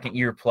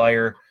second-year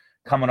player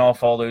coming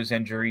off all those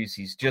injuries.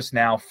 He's just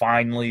now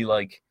finally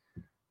like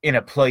in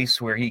a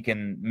place where he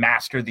can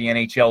master the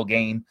NHL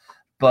game.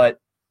 But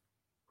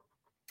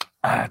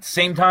at the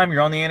same time,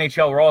 you're on the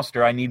NHL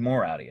roster. I need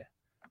more out of you.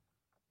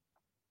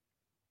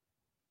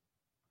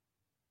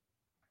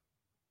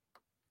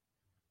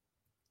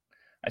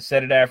 I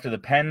said it after the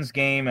Pens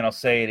game, and I'll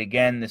say it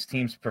again. This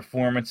team's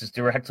performance is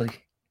directly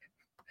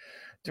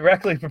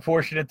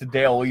proportionate to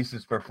Dale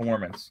Weiss's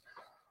performance.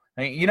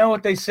 I mean, you know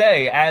what they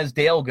say, as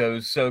Dale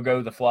goes, so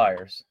go the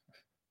Flyers.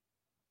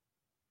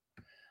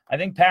 I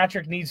think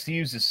Patrick needs to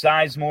use his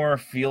size more,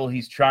 feel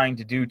he's trying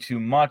to do too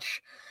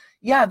much.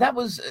 Yeah, that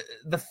was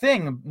the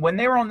thing. When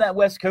they were on that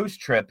West Coast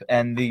trip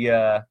and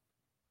the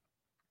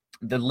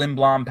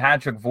Lindblom,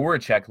 Patrick,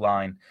 Voracek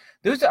line,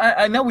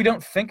 I know we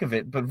don't think of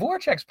it, but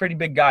Voracek's a pretty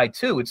big guy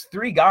too. It's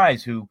three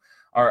guys who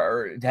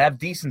have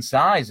decent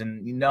size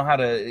and know how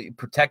to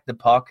protect the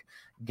puck,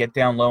 get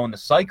down low in the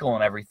cycle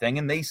and everything,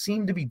 and they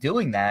seem to be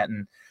doing that.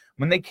 And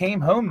when they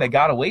came home, they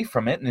got away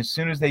from it, and as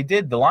soon as they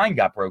did, the line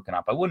got broken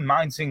up. I wouldn't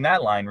mind seeing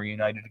that line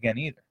reunited again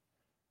either.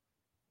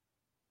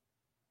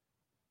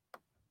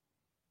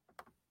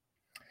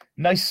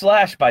 Nice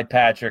slash by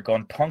Patrick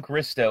on Punk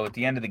Risto at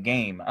the end of the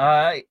game.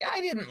 I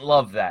didn't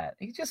love that.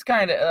 He just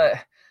kind of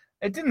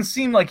it didn't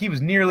seem like he was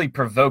nearly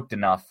provoked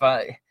enough.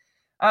 I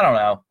don't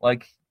know.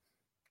 Like,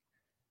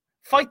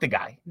 fight the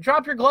guy.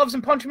 Drop your gloves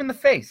and punch him in the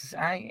face.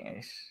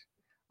 I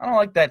don't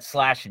like that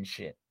slashing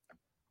shit.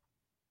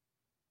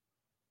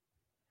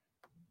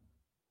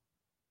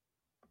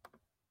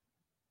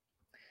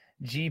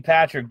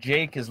 Patrick,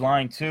 Jake, his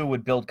line 2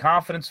 would build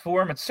confidence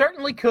for him. It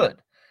certainly could.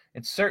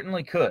 It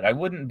certainly could. I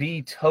wouldn't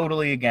be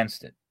totally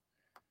against it.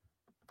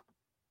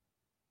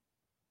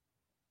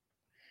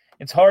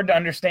 It's hard to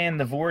understand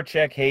the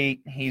Voracek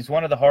hate. He's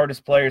one of the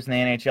hardest players in the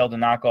NHL to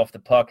knock off the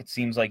puck. It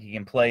seems like he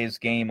can play his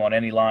game on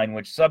any line,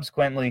 which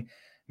subsequently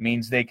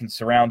means they can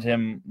surround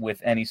him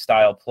with any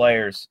style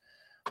players.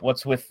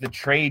 What's with the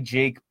trade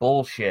Jake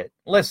bullshit?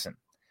 Listen,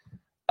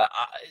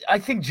 I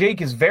think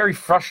Jake is very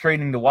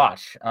frustrating to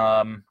watch.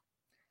 I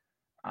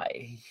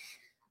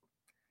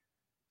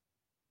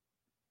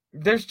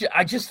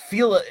just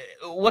feel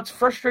what's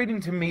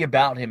frustrating to me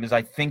about him is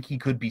I think he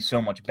could be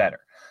so much better.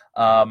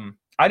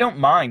 I don't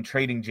mind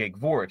trading Jake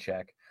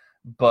Voracek,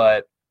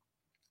 but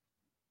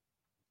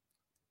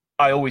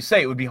I always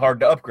say it would be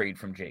hard to upgrade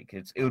from Jake.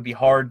 It would be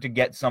hard to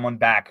get someone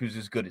back who's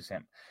as good as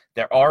him.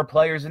 There are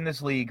players in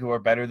this league who are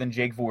better than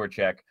Jake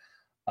Voracek,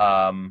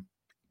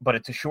 but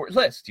it's a short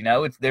list.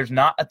 There's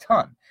not a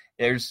ton.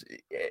 There's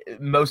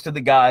most of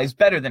the guys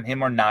better than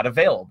him are not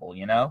available.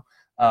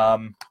 I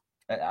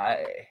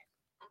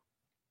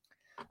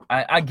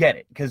get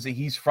it because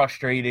he's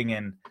frustrating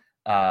and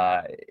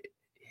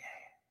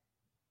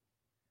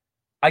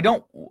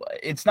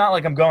It's not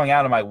like I'm going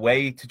out of my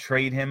way to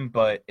trade him,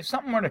 but if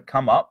something were to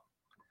come up,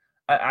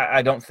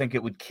 I don't think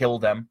it would kill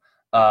them.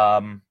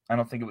 I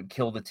don't think it would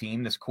kill the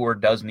team. This core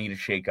does need a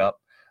shakeup.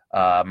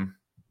 I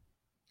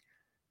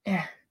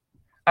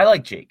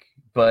like Jake,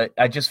 but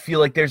I just feel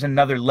like there's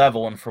another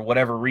level, and for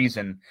whatever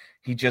reason,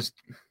 he just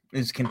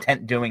is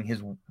content doing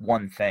his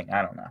one thing.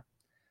 I don't know.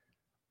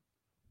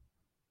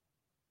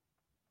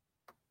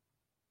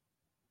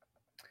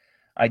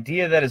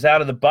 Idea that is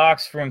out of the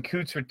box for when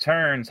Coots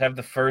returns. Have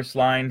the first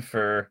line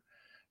for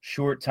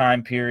short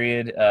time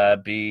period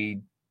be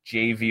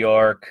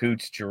JVR,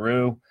 Coots,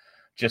 Giroux,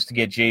 just to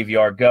get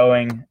JVR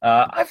going.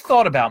 I've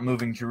thought about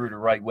moving Giroux to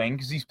right wing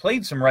because he's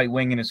played some right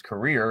wing in his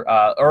career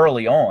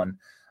early on.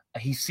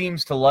 He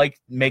seems to like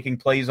making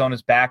plays on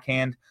his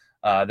backhand.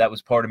 That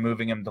was part of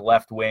moving him to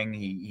left wing.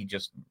 He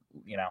just,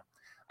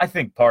 I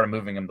think part of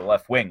moving him to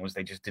left wing was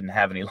they just didn't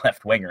have any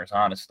left wingers,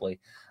 honestly.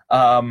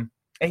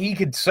 And he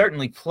could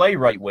certainly play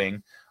right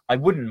wing. I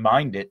wouldn't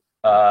mind it.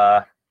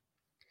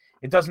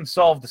 It doesn't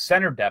solve the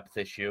center depth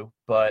issue,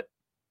 but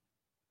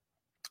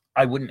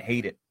I wouldn't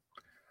hate it.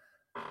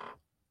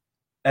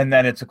 And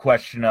then it's a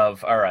question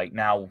of, all right,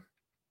 now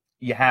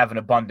you have an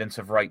abundance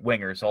of right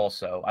wingers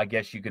also. I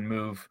guess you can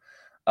move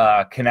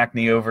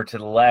Konechny over to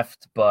the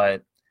left,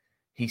 but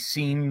he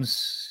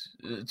seems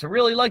to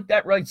really like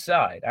that right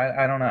side.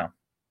 I don't know.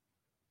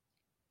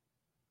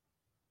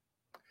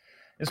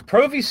 Is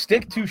Provy's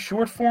stick too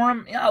short for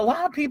him? Yeah, a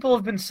lot of people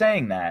have been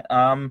saying that.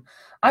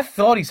 I've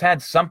thought he's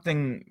had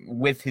something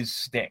with his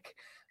stick.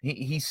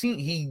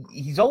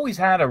 He's always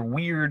had a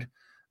weird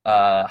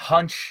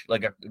hunch,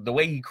 like the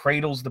way he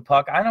cradles the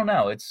puck. I don't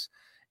know.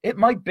 It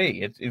might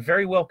be. It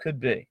very well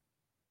could be.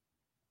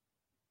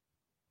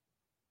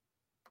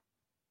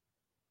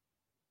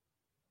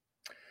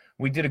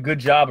 We did a good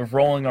job of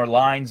rolling our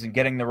lines and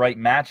getting the right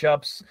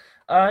matchups.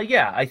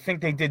 Yeah, I think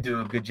they did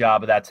do a good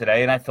job of that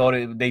today, and I thought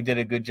they did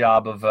a good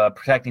job of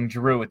protecting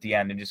Giroux at the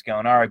end and just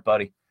going, all right,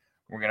 buddy,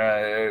 we're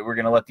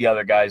gonna let the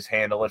other guys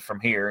handle it from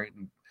here.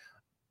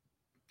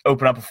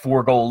 Open up a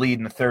 4-goal lead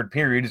in the third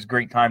period is a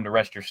great time to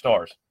rest your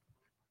stars.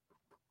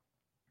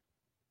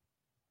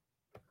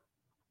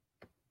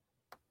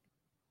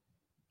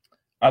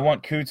 I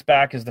want Coots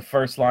back as the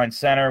first-line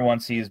center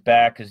once he is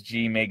back, because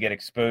G may get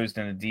exposed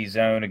in the D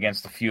zone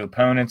against a few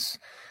opponents.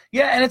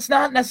 Yeah, and it's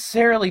not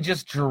necessarily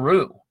just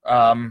Giroux.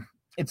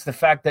 It's the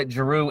fact that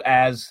Giroux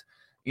as,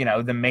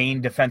 the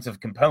main defensive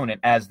component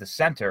as the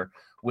center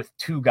with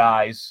two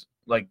guys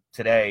like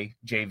today,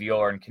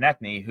 JVR and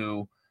Konechny,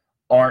 who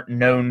aren't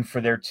known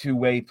for their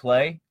two-way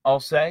play, I'll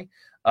say.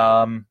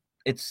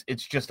 It's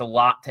just a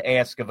lot to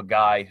ask of a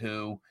guy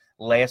who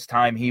last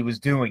time he was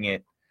doing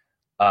it,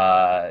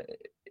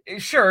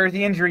 sure,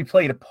 the injury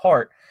played a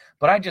part,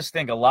 but I just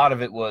think a lot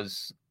of it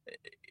was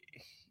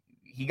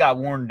he got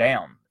worn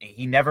down.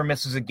 He never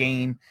misses a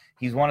game.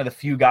 He's one of the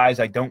few guys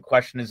I don't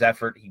question his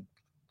effort. He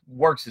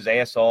works his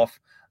ass off.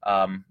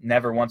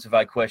 Never once have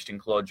I questioned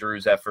Claude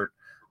Giroux's effort.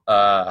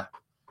 I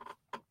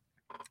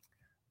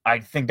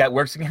think that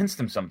works against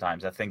him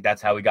sometimes. I think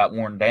that's how he got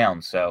worn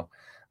down. So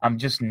I'm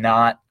just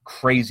not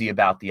crazy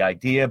about the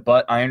idea,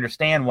 but I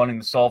understand wanting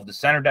to solve the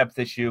center depth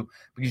issue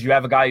because you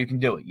have a guy who can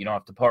do it. You don't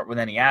have to part with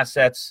any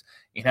assets.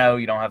 You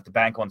don't have to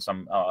bank on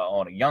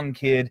on a young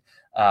kid.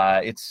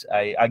 I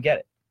get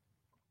it.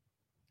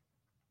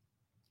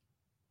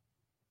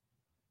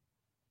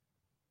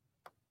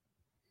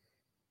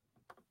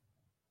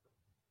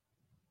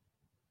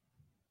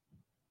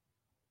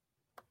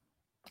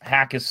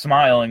 Hack is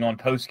smiling on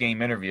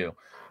post-game interview.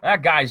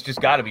 That guy's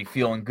just got to be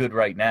feeling good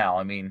right now.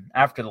 I mean,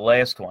 after the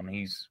last one,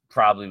 he's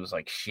probably was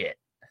like, shit,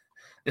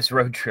 this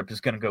road trip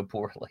is going to go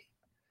poorly.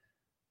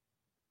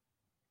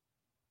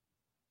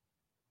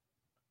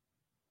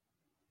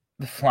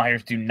 The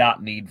Flyers do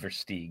not need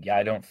Versteeg. Yeah,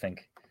 I don't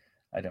think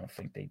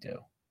they do.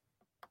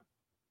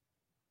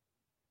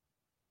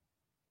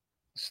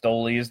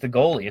 Stoley is the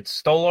goalie. It's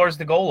Stolarz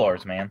the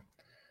goalars, man.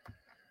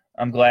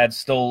 I'm glad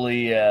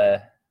Stoley,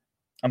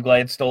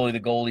 the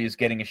goalie, is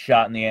getting a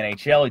shot in the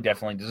NHL. He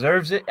definitely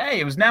deserves it. Hey,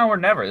 it was now or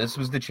never. This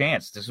was the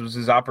chance. This was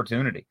his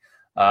opportunity.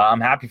 I'm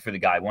happy for the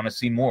guy. Want to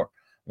see more.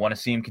 Want to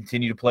see him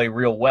continue to play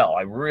real well.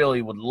 I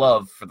really would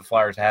love for the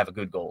Flyers to have a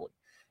good goalie.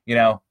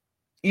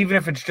 Even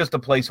if it's just a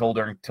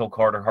placeholder until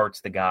Carter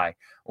Hart's the guy,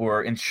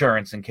 or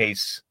insurance in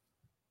case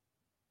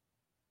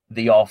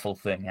the awful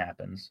thing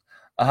happens.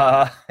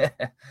 I'm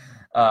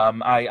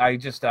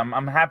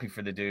happy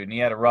for the dude, and he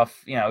had a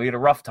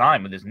rough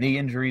time with his knee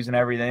injuries and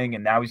everything,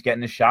 and now he's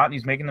getting his shot and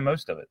he's making the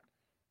most of it.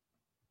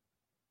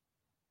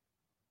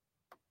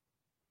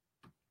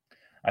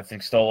 I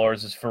think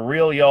Stolarz is for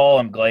real, y'all.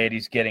 I'm glad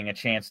he's getting a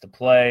chance to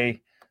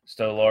play.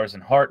 Stolarz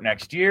and Hart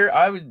next year.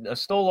 A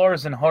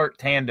Stolarz and Hart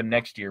tandem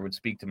next year would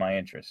speak to my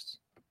interests.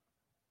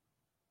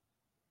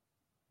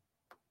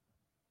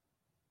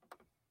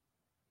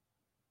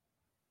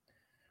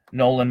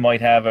 Nolan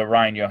might have a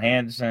Ryan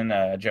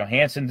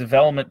Johansson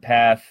development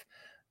path,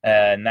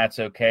 and that's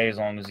okay as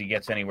long as he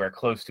gets anywhere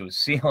close to his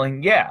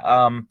ceiling.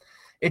 Yeah,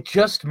 it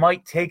just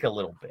might take a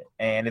little bit,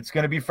 and it's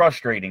going to be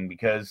frustrating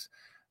because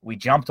we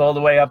jumped all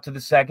the way up to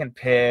the second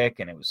pick,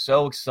 and it was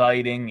so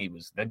exciting. He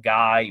was the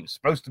guy. He was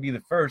supposed to be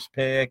the first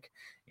pick,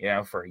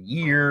 for a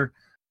year.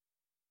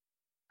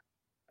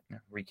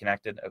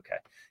 Reconnected. Okay.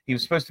 He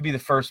was supposed to be the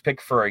first pick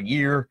for a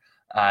year,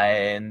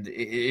 and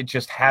it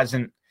just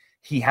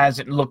he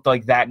hasn't looked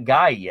like that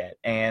guy yet.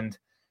 And,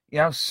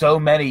 so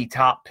many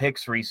top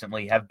picks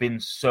recently have been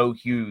so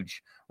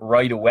huge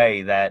right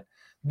away that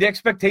the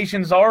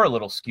expectations are a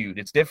little skewed.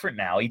 It's different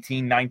now.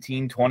 18,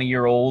 19,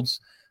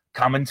 20-year-olds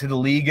come into the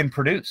league and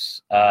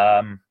produce.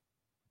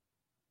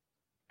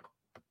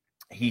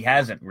 He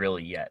hasn't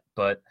really yet,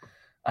 but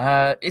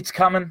it's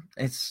coming.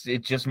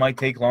 It just might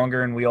take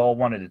longer, and we all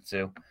wanted it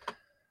to.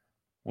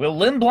 Will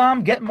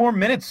Lindblom get more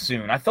minutes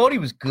soon? I thought he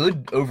was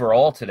good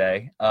overall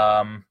today.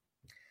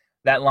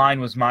 That line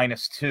was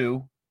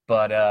 -2,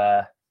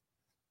 but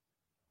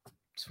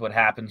it's what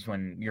happens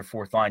when your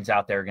fourth line's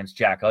out there against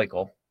Jack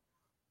Eichel.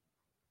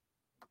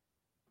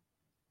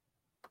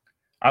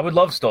 I would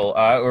love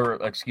I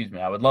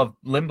would love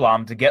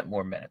Lindblom to get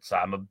more minutes.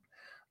 I'm a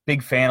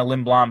big fan of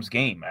Lindblom's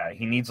game.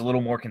 He needs a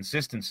little more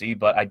consistency,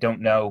 but I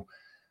don't know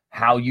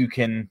how you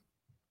can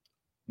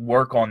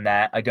work on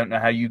that. I don't know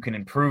how you can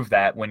improve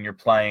that when you're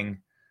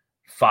playing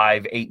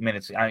 5-8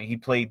 minutes. He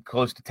played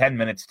close to 10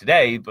 minutes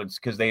today, but it's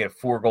because they had a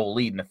 4-goal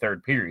lead in the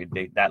third period.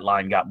 That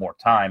line got more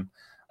time.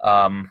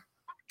 I'm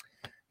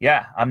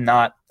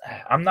not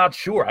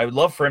sure. I would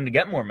love for him to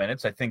get more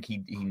minutes. I think he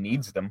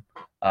needs them.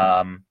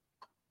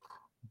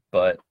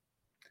 But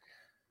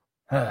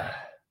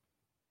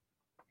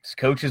this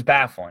coach is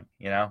baffling,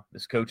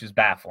 This coach is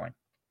baffling.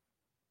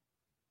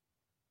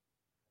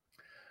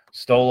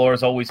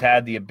 Stolar's always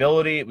had the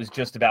ability. It was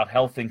just about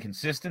health and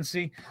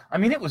consistency.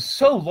 It was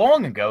so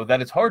long ago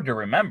that it's hard to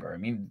remember.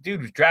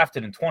 Dude was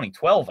drafted in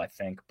 2012, I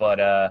think.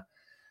 But,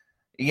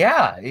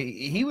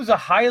 he was a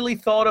highly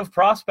thought of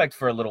prospect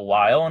for a little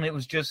while, and it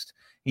was just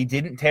he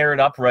didn't tear it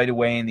up right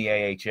away in the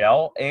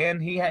AHL,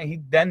 and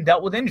he then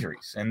dealt with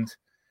injuries. And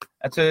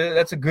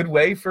that's a good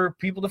way for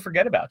people to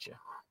forget about you.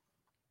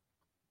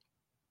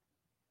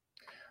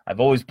 I've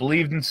always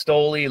believed in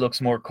Stoli. He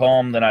looks more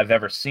calm than I've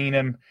ever seen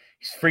him.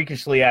 He's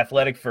freakishly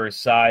athletic for his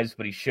size,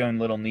 but he's shown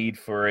little need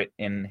for it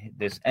in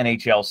this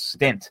NHL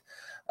stint.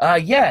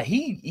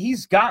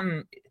 He's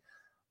gotten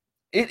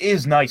 – it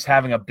is nice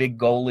having a big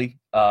goalie.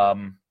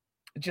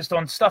 Just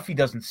on stuff he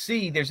doesn't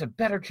see, there's a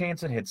better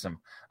chance it hits him.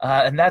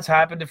 And that's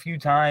happened a few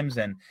times,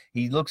 and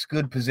he looks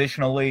good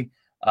positionally.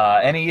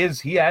 And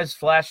he has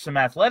flashed some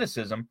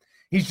athleticism.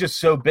 He's just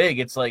so big.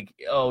 It's like,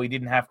 he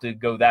didn't have to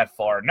go that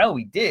far. No,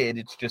 he did.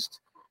 It's just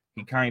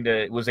he kind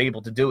of was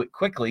able to do it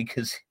quickly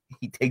because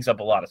he takes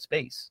up a lot of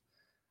space.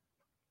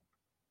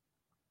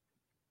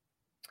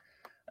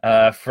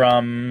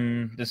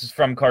 This is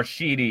from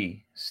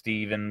Karshidi.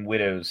 Stephen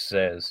Widows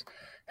says,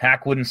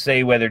 Hack wouldn't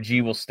say whether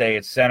G will stay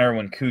at center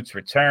when Coots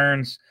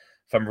returns.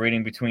 If I'm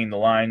reading between the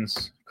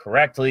lines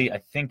correctly, I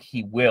think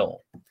he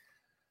will.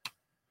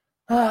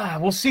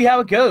 We'll see how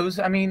it goes.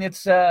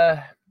 It's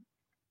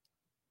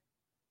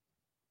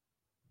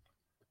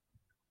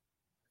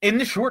in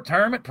the short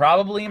term, it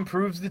probably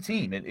improves the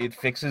team. It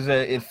fixes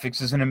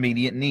an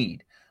immediate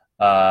need.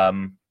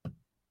 Want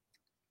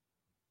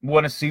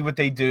to see what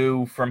they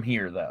do from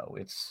here, though.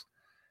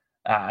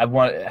 I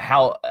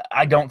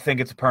don't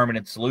think it's a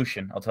permanent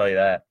solution. I'll tell you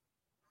that.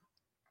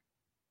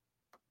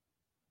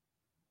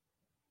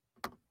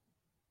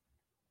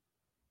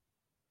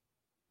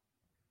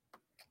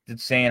 Did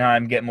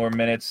Sanheim get more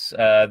minutes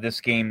this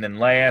game than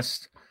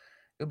last?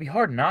 It would be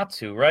hard not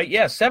to, right?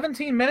 Yeah,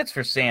 17 minutes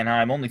for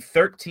Sanheim, only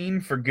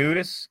 13 for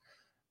Gudas.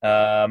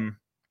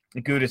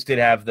 Gudas did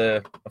have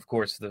of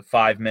course, the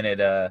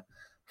 5-minute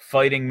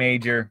fighting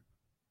major.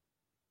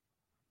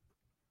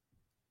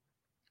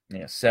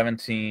 Yeah,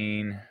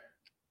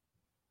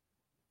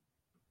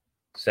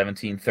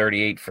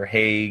 17:38 for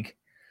Haig.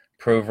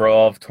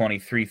 Provorov,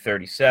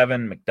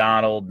 23:37.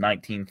 McDonald,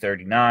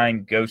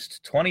 19:39.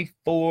 Ghost,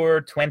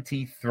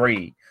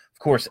 24:23. Of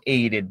course,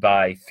 aided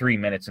by 3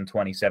 minutes and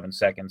 27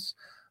 seconds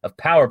of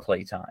power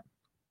play time.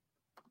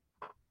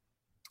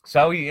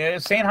 So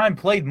Sanheim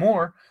played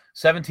more,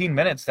 17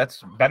 minutes.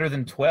 That's better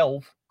than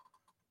 12.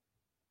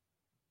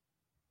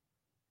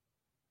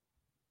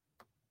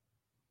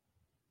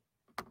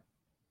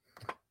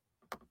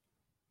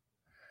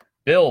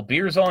 Bill,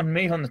 beers on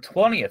me on the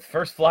 20th.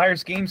 First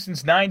Flyers game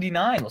since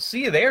 99. We'll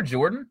see you there,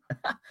 Jordan.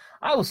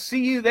 I will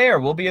see you there.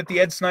 We'll be at the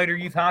Ed Snyder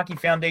Youth Hockey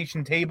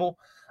Foundation table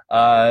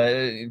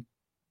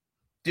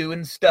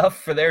doing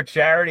stuff for their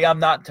charity. I'm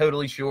not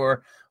totally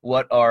sure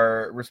what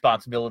our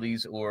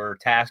responsibilities or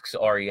tasks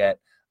are yet,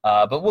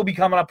 but we'll be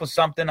coming up with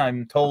something.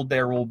 I'm told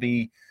there will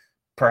be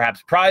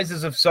perhaps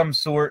prizes of some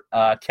sort.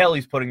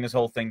 Kelly's putting this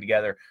whole thing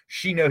together.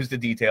 She knows the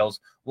details.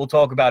 We'll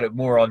talk about it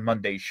more on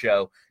Monday's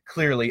show.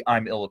 Clearly,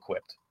 I'm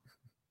ill-equipped.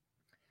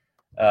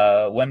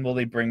 When will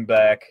they bring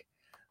back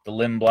the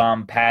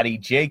Lindblom, Patty,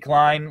 Jake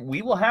line?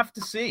 We will have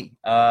to see.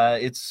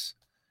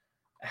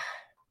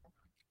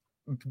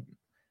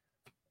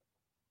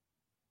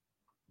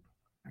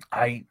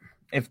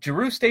 If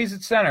Giroux stays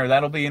at center,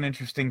 that'll be an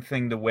interesting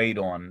thing to wait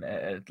on.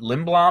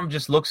 Lindblom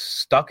just looks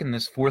stuck in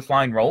this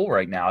fourth-line role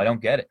right now. I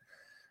don't get it.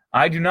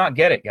 I do not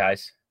get it,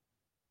 guys.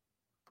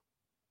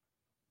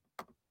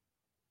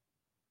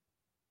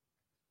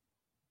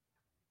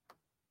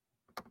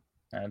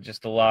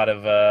 Just a lot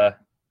of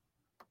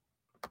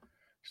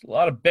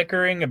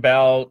bickering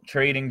about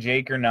trading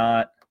Jake or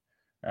not.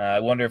 I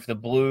wonder if the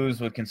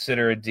Blues would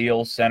consider a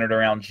deal centered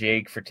around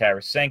Jake for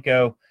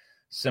Tarasenko.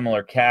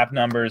 Similar cap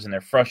numbers, and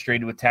they're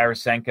frustrated with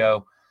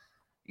Tarasenko.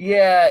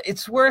 Yeah,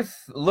 it's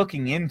worth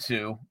looking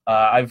into.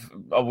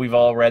 We've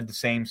all read the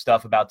same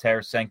stuff about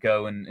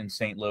Tarasenko in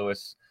St.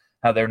 Louis,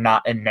 how they're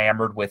not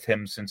enamored with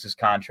him since his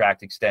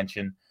contract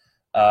extension.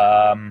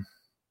 Worth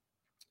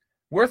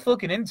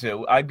looking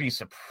into. I'd be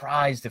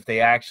surprised if they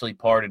actually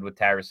parted with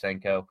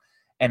Tarasenko,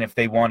 and if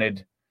they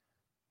wanted.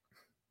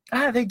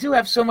 They do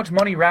have so much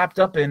money wrapped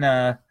up in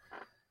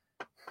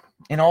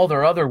all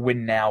their other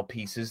win now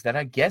pieces that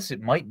I guess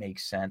it might make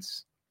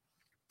sense.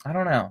 I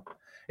don't know.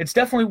 It's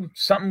definitely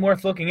something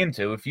worth looking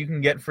into. If you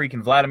can get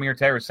freaking Vladimir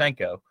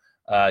Tarasenko,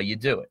 you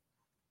do it.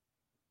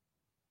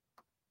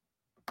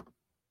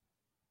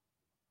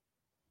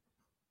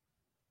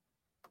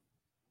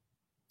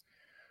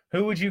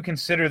 Who would you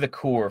consider the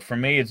core? For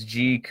me, it's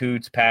G,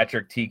 Coots,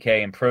 Patrick,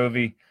 TK, and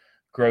Provy.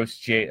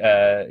 Ghost, Jake,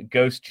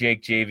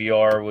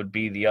 JVR would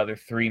be the other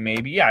three,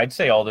 maybe. Yeah, I'd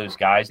say all those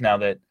guys. Now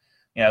that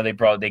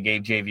they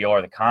gave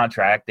JVR the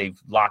contract, they've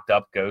locked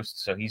up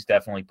Ghost, so he's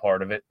definitely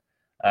part of it.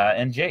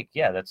 And Jake,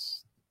 yeah,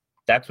 that's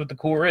what the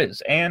core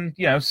is. And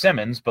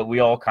Simmons, but we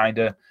all kind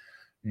of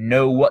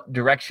know what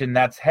direction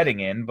that's heading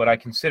in. But I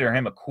consider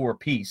him a core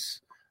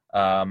piece.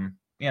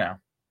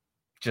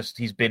 Just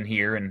he's been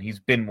here and he's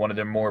been one of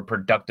their more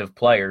productive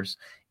players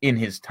in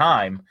his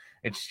time.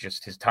 It's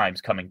just his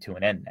time's coming to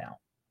an end now.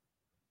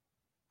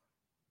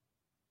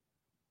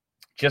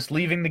 Just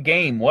leaving the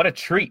game. What a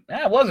treat.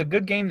 That was a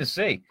good game to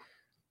see.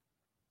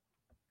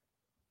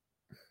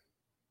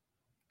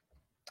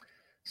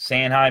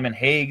 Sanheim and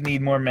Haig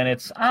need more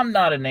minutes. I'm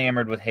not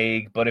enamored with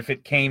Haig, but if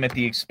it came at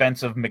the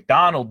expense of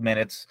McDonald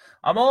minutes,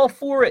 I'm all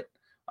for it.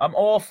 I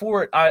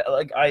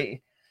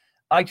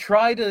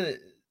try to,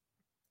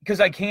 because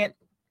I can't,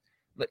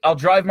 I'll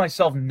drive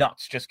myself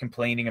nuts just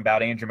complaining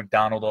about Andrew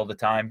McDonald all the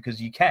time,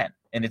 because you can,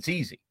 and it's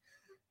easy.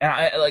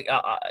 And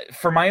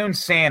for my own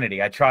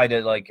sanity, I try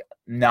to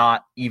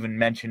not even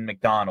mention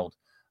McDonald,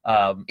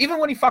 even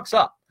when he fucks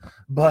up.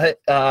 But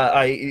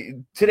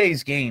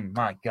today's game,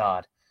 my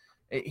God,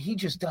 he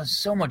just does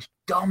so much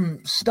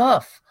dumb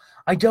stuff.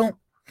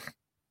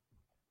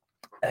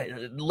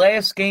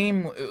 Last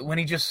game when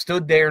he just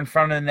stood there in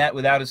front of the net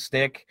without a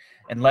stick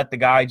and let the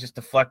guy just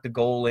deflect the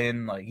goal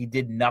in, he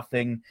did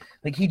nothing.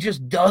 He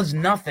just does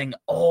nothing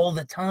all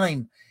the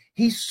time.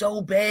 He's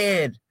so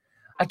bad.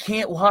 I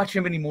can't watch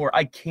him anymore.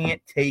 I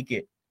can't take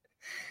it.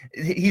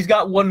 He's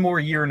got one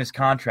more year in his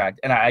contract,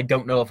 and I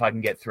don't know if I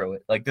can get through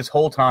it. This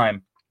whole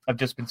time, I've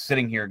just been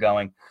sitting here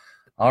going,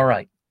 all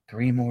right,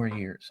 3 more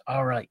years.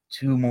 All right,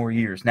 2 more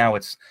years. Now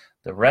it's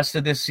the rest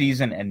of this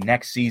season and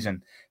next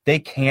season. They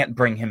can't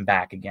bring him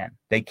back again.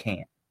 They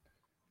can't.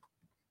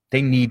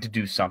 They need to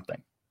do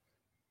something.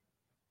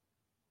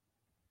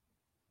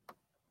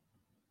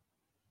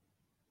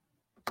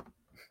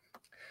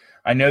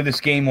 I know this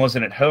game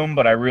wasn't at home,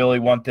 but I really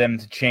want them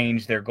to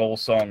change their goal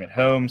song at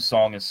home.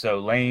 Song is so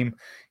lame.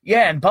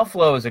 Yeah, and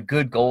Buffalo is a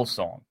good goal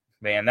song.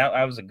 Man, that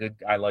was a good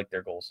 – I like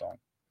their goal song.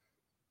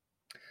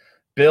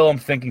 Bill, I'm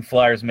thinking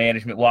Flyers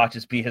management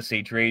watches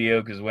BSH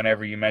radio because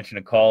whenever you mention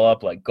a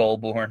call-up like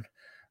Goulbourne,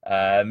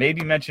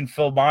 maybe mention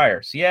Phil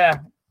Myers. Yeah,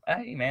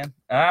 hey, man.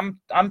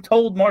 I'm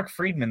told Mark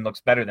Friedman looks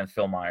better than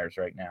Phil Myers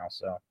right now,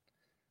 so –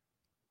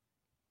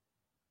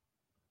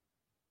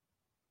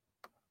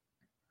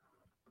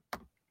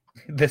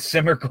 the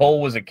Simmer goal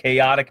was a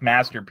chaotic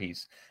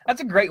masterpiece.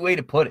 That's a great way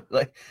to put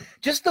it.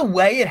 Just the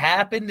way it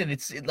happened, and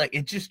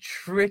it just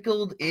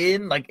trickled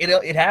in.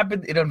 It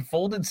happened. It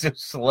unfolded so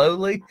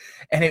slowly,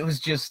 and it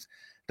was just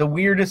the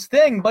weirdest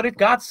thing. But it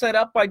got set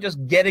up by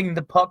just getting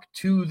the puck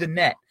to the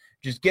net.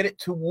 Just get it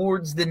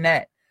towards the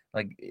net.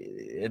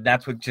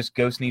 That's what just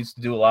Ghost needs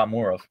to do a lot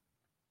more of.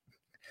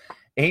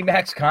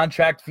 Amac's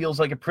contract feels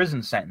like a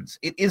prison sentence.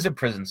 It is a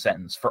prison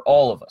sentence for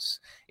all of us.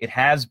 It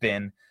has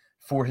been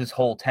for his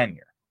whole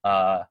tenure.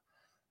 I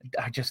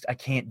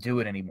can't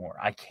do it anymore.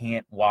 I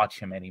can't watch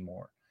him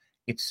anymore.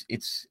 It's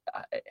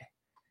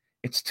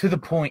to the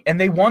point, and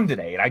they won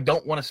today, and I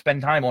don't want to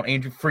spend time on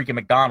Andrew freaking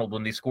McDonald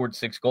when they scored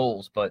 6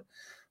 goals, but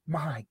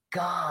my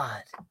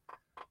God.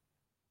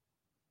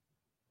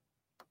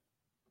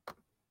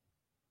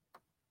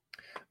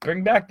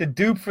 Bring back the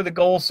Dupe for the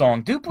goal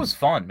song. Dupe was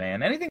fun,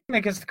 man. Anything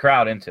that gets the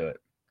crowd into it.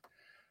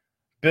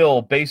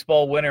 Bill,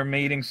 baseball winter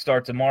meetings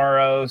start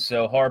tomorrow,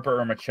 so Harper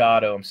or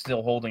Machado. I'm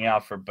still holding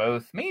out for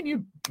both. Me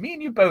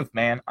and you both,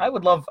 man. I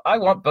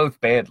want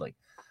both badly.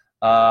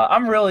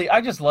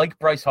 I just like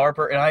Bryce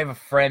Harper, and I have a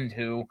friend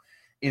who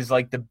is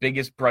the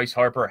biggest Bryce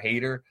Harper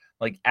hater,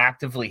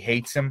 actively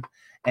hates him,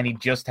 and he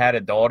just had a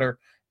daughter,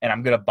 and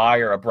I'm going to buy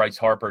her a Bryce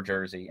Harper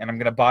jersey, and I'm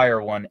going to buy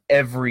her one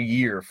every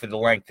year for the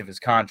length of his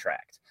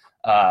contract.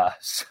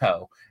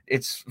 So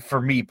it's,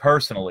 for me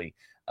personally,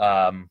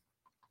 going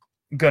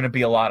to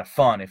be a lot of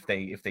fun if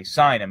they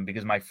sign him,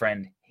 because my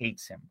friend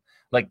hates him,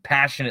 like,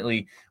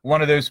 passionately.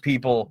 One of those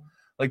people,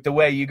 like the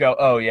way you go,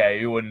 oh yeah,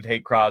 you wouldn't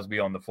take Crosby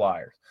on the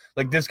Flyers.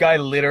 Like, this guy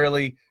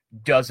literally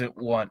doesn't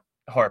want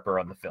Harper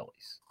on the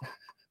Phillies.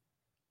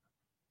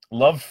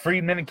 Love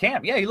Friedman in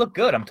camp. Yeah, he looked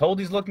good. I'm told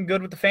he's looking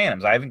good with the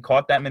Phantoms. I haven't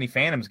caught that many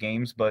Phantoms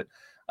games, but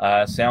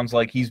sounds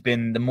like he's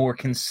been the more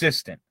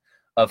consistent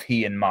of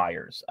he and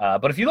Myers.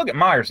 But if you look at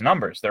Myers'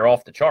 numbers, they're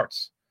off the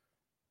charts.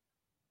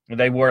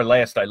 They were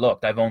last I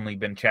looked. I've only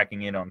been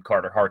checking in on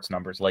Carter Hart's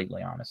numbers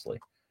lately, honestly.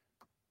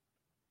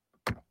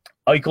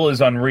 Eichel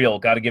is unreal.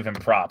 Got to give him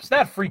props.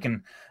 That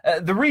freaking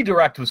the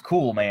redirect was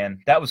cool, man.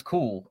 That was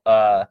cool.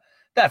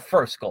 That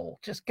first goal,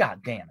 just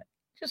goddamn it,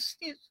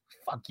 just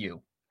fuck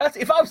you.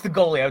 If I was the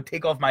goalie, I would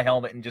take off my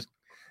helmet and just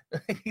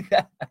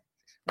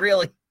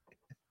really.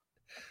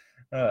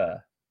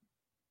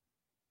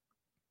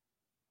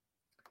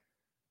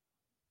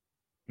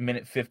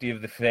 Minute 50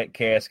 of the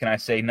cast. Can I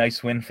say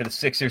nice win for the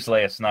Sixers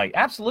last night?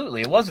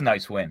 Absolutely, it was a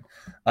nice win.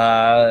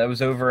 It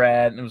was over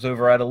at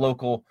a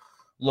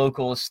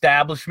local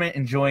establishment,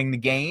 enjoying the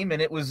game,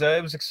 and it was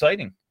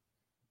exciting.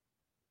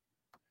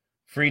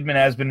 Friedman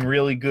has been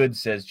really good,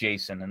 says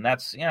Jason, and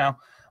that's,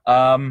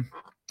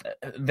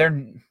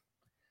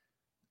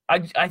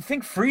 I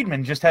think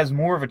Friedman just has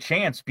more of a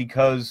chance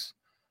because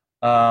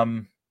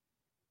the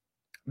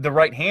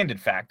right-handed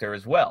factor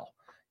as well.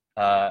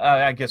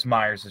 I guess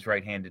Myers is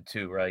right-handed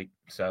too, right?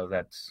 So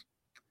that's,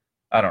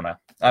 I don't know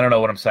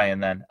what I'm saying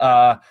then.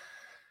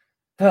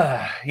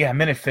 Yeah,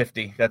 minute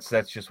 50. That's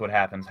just what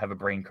happens. Have a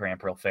brain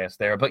cramp real fast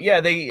there. But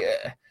yeah,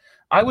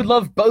 I would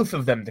love both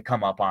of them to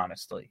come up,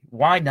 honestly.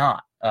 Why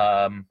not?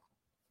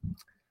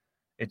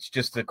 It's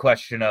just a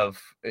question of,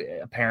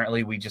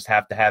 apparently we just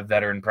have to have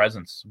veteran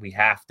presence. We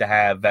have to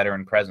have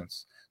veteran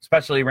presence,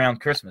 especially around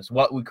Christmas.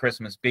 What would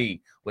Christmas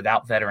be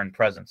without veteran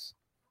presence?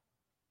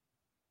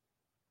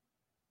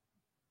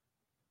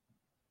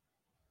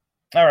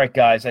 All right,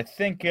 guys, I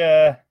think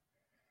we're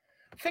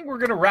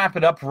going to wrap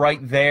it up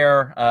right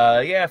there.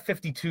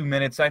 52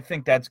 minutes. I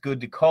think that's good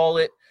to call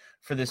it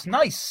for this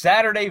nice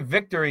Saturday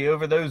victory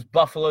over those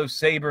Buffalo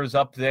Sabres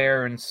up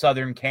there in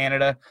southern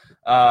Canada.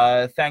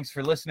 Thanks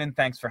for listening.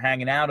 Thanks for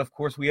hanging out. Of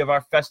course, we have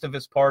our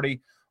Festivus party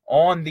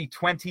on the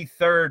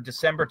 23rd,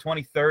 December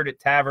 23rd at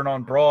Tavern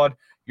on Broad.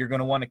 You're going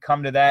to want to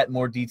come to that.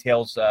 More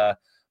details to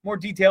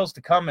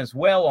come as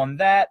well on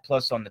that.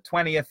 Plus on the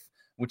 20th,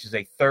 which is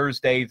a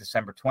Thursday,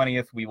 December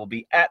 20th, we will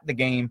be at the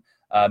game.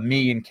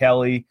 Me and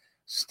Kelly,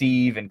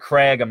 Steve, and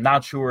Craig. I'm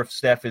not sure if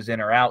Steph is in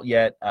or out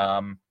yet.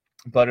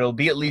 But it'll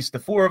be at least the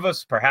four of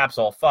us, perhaps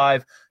all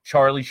five.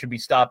 Charlie should be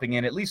stopping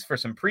in at least for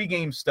some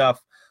pregame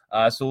stuff.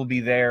 So we'll be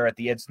there at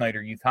the Ed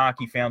Snyder Youth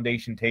Hockey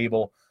Foundation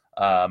table.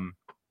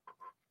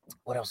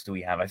 What else do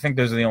we have? I think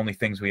those are the only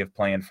things we have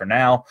planned for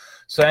now.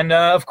 So, and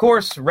of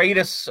course, rate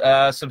us,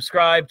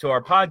 subscribe to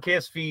our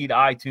podcast feed,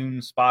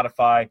 iTunes,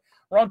 Spotify.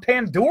 We're on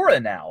Pandora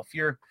now. If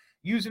you're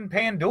using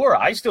Pandora,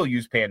 I still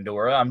use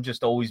Pandora. I'm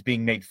just always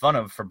being made fun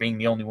of for being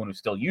the only one who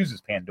still uses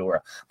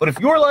Pandora. But if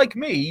you're like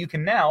me, you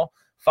can now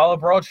follow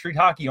Broad Street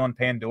Hockey on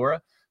Pandora.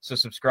 So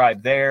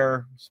subscribe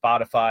there,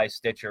 Spotify,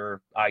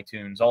 Stitcher,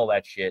 iTunes, all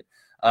that shit.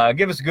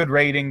 Give us a good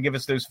rating. Give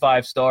us those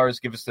 5 stars.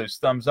 Give us those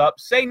thumbs up.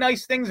 Say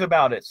nice things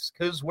about us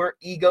because we're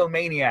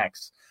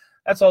egomaniacs.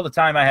 That's all the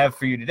time I have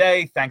for you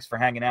today. Thanks for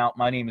hanging out.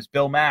 My name is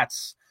Bill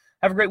Matz.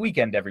 Have a great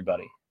weekend,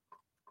 everybody.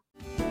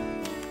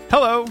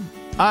 Hello,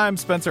 I'm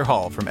Spencer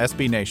Hall from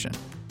SB Nation,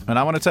 and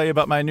I want to tell you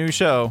about my new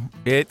show,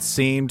 It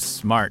Seemed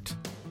Smart.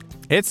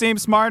 It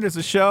Seems Smart is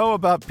a show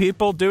about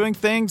people doing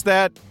things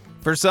that,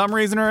 for some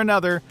reason or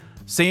another,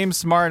 seem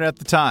smart at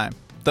the time.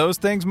 Those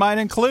things might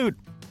include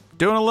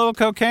doing a little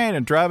cocaine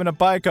and driving a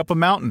bike up a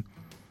mountain.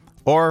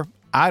 Or,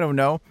 I don't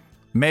know,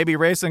 maybe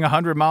racing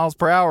 100 miles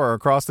per hour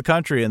across the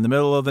country in the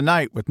middle of the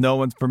night with no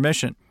one's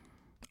permission.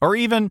 Or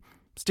even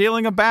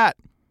stealing a bat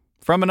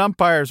from an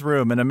umpire's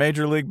room in a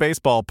Major League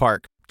Baseball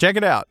park. Check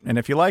it out, and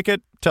if you like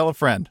it, tell a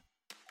friend.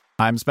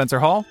 I'm Spencer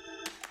Hall.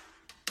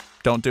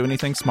 Don't do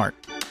anything smart.